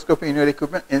force microscopy in your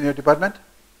equipment, in your department?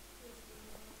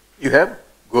 You have?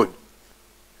 Good.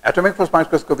 Atomic force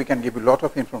microscopy can give you a lot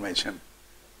of information.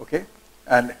 Okay?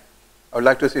 And I would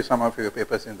like to see some of your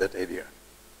papers in that area.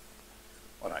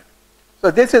 All right. So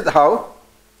this is how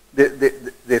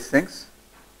these things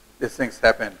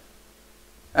happen.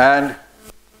 And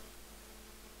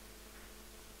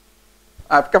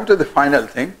I've come to the final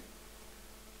thing.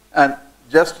 And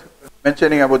just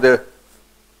mentioning about the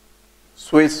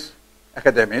Swiss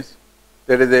academies,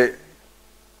 there is a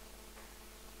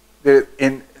there,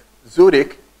 in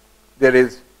Zurich, there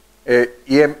is a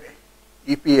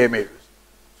EPMA,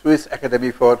 Swiss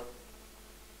Academy for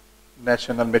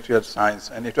National Material Science,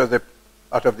 and it was a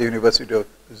part of the University of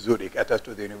Zurich, attached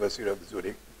to the University of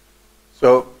Zurich.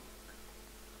 So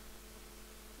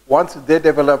once they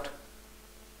developed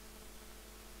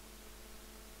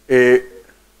a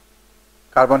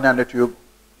carbon nanotube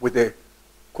with a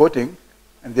coating,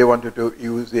 and they wanted to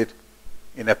use it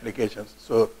in applications.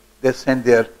 So they sent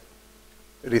their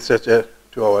researcher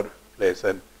to our place,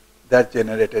 and that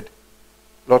generated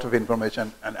a lot of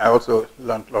information. And I also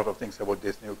learned a lot of things about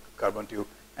this new carbon tube.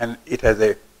 And it has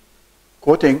a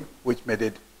coating which made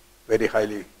it very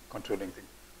highly controlling thing.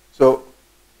 So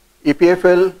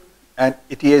EPFL and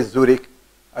ETH Zurich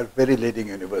are very leading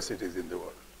universities in the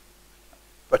world,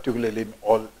 particularly in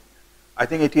all. I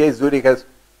think ETH Zurich has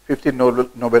 15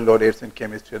 Nobel laureates in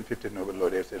chemistry and 15 Nobel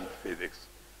laureates in physics.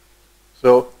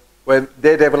 So when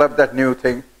they developed that new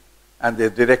thing, and the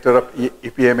director of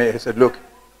EPMA said, look,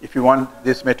 if you want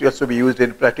these materials to be used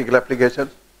in practical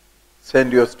applications,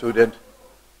 send your student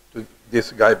to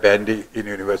this guy Bandy in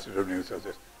University of New South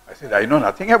Wales. I said, I know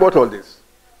nothing about all this.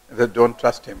 I said, don't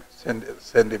trust him, send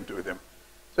him to them.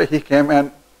 So he came,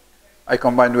 and I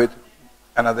combined with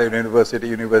another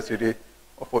University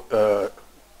of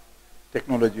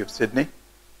Technology of Sydney.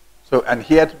 So, and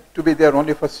he had to be there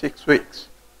only for 6 weeks.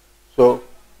 So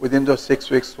within those 6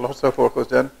 weeks, lots of work was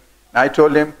done. And I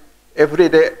told him, every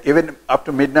day, even up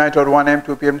to midnight or 1 a.m.,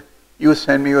 2 p.m., you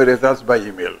send me your results by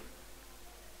email.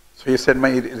 So he sent my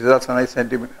results, and I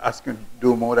sent him, asked him to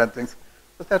do more and things.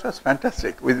 So that was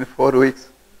fantastic. Within 4 weeks,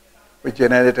 we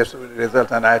generated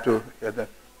results, and I had to hear that.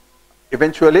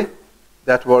 Eventually,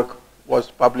 that work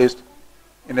was published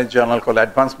in a journal called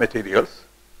Advanced Materials,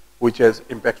 which has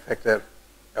impact factor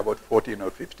about 14 or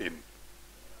 15.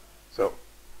 So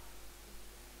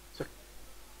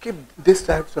keep these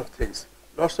types of things.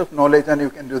 Lots of knowledge, and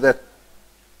you can do that.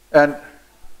 And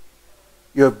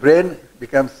your brain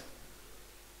becomes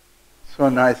so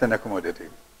nice and accommodating.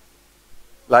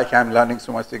 Like I'm learning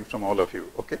so much things from all of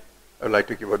you, okay? I would like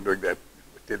to keep on doing that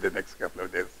till the next couple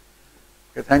of days.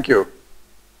 Okay, thank you.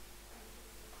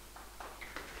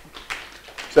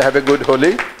 So have a good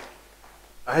Holi.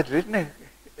 I had written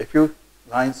a few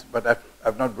lines, but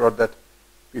I've not brought that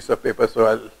piece of paper, so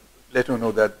I'll let you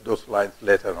know that those lines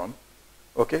later on.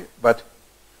 Okay, but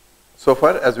so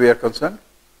far as we are concerned,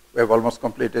 we have almost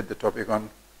completed the topic on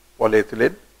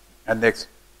polyethylene, and next,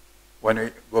 when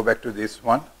we go back to this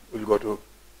one, we'll go to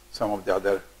some of the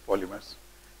other polymers.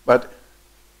 But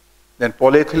then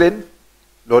polyethylene,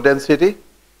 low density,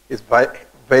 is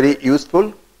very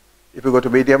useful. If you go to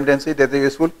medium density, that is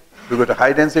useful. If you go to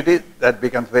high density, that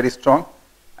becomes very strong,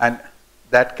 and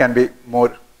that can be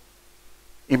more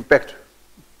impact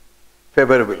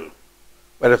favorable.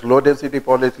 Whereas low density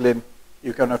polyethylene,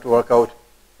 you cannot work out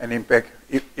an impact.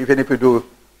 Even if you do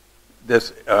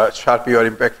this Sharpie or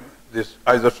impact, this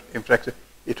isotope fracture,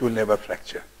 it will never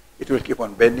fracture. It will keep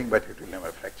on bending, but it will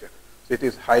never fracture. So it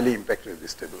is highly impact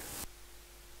resistable.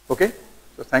 Okay?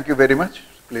 So thank you very much.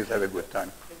 Please have a good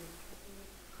time.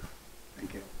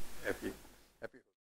 Thank you. Happy.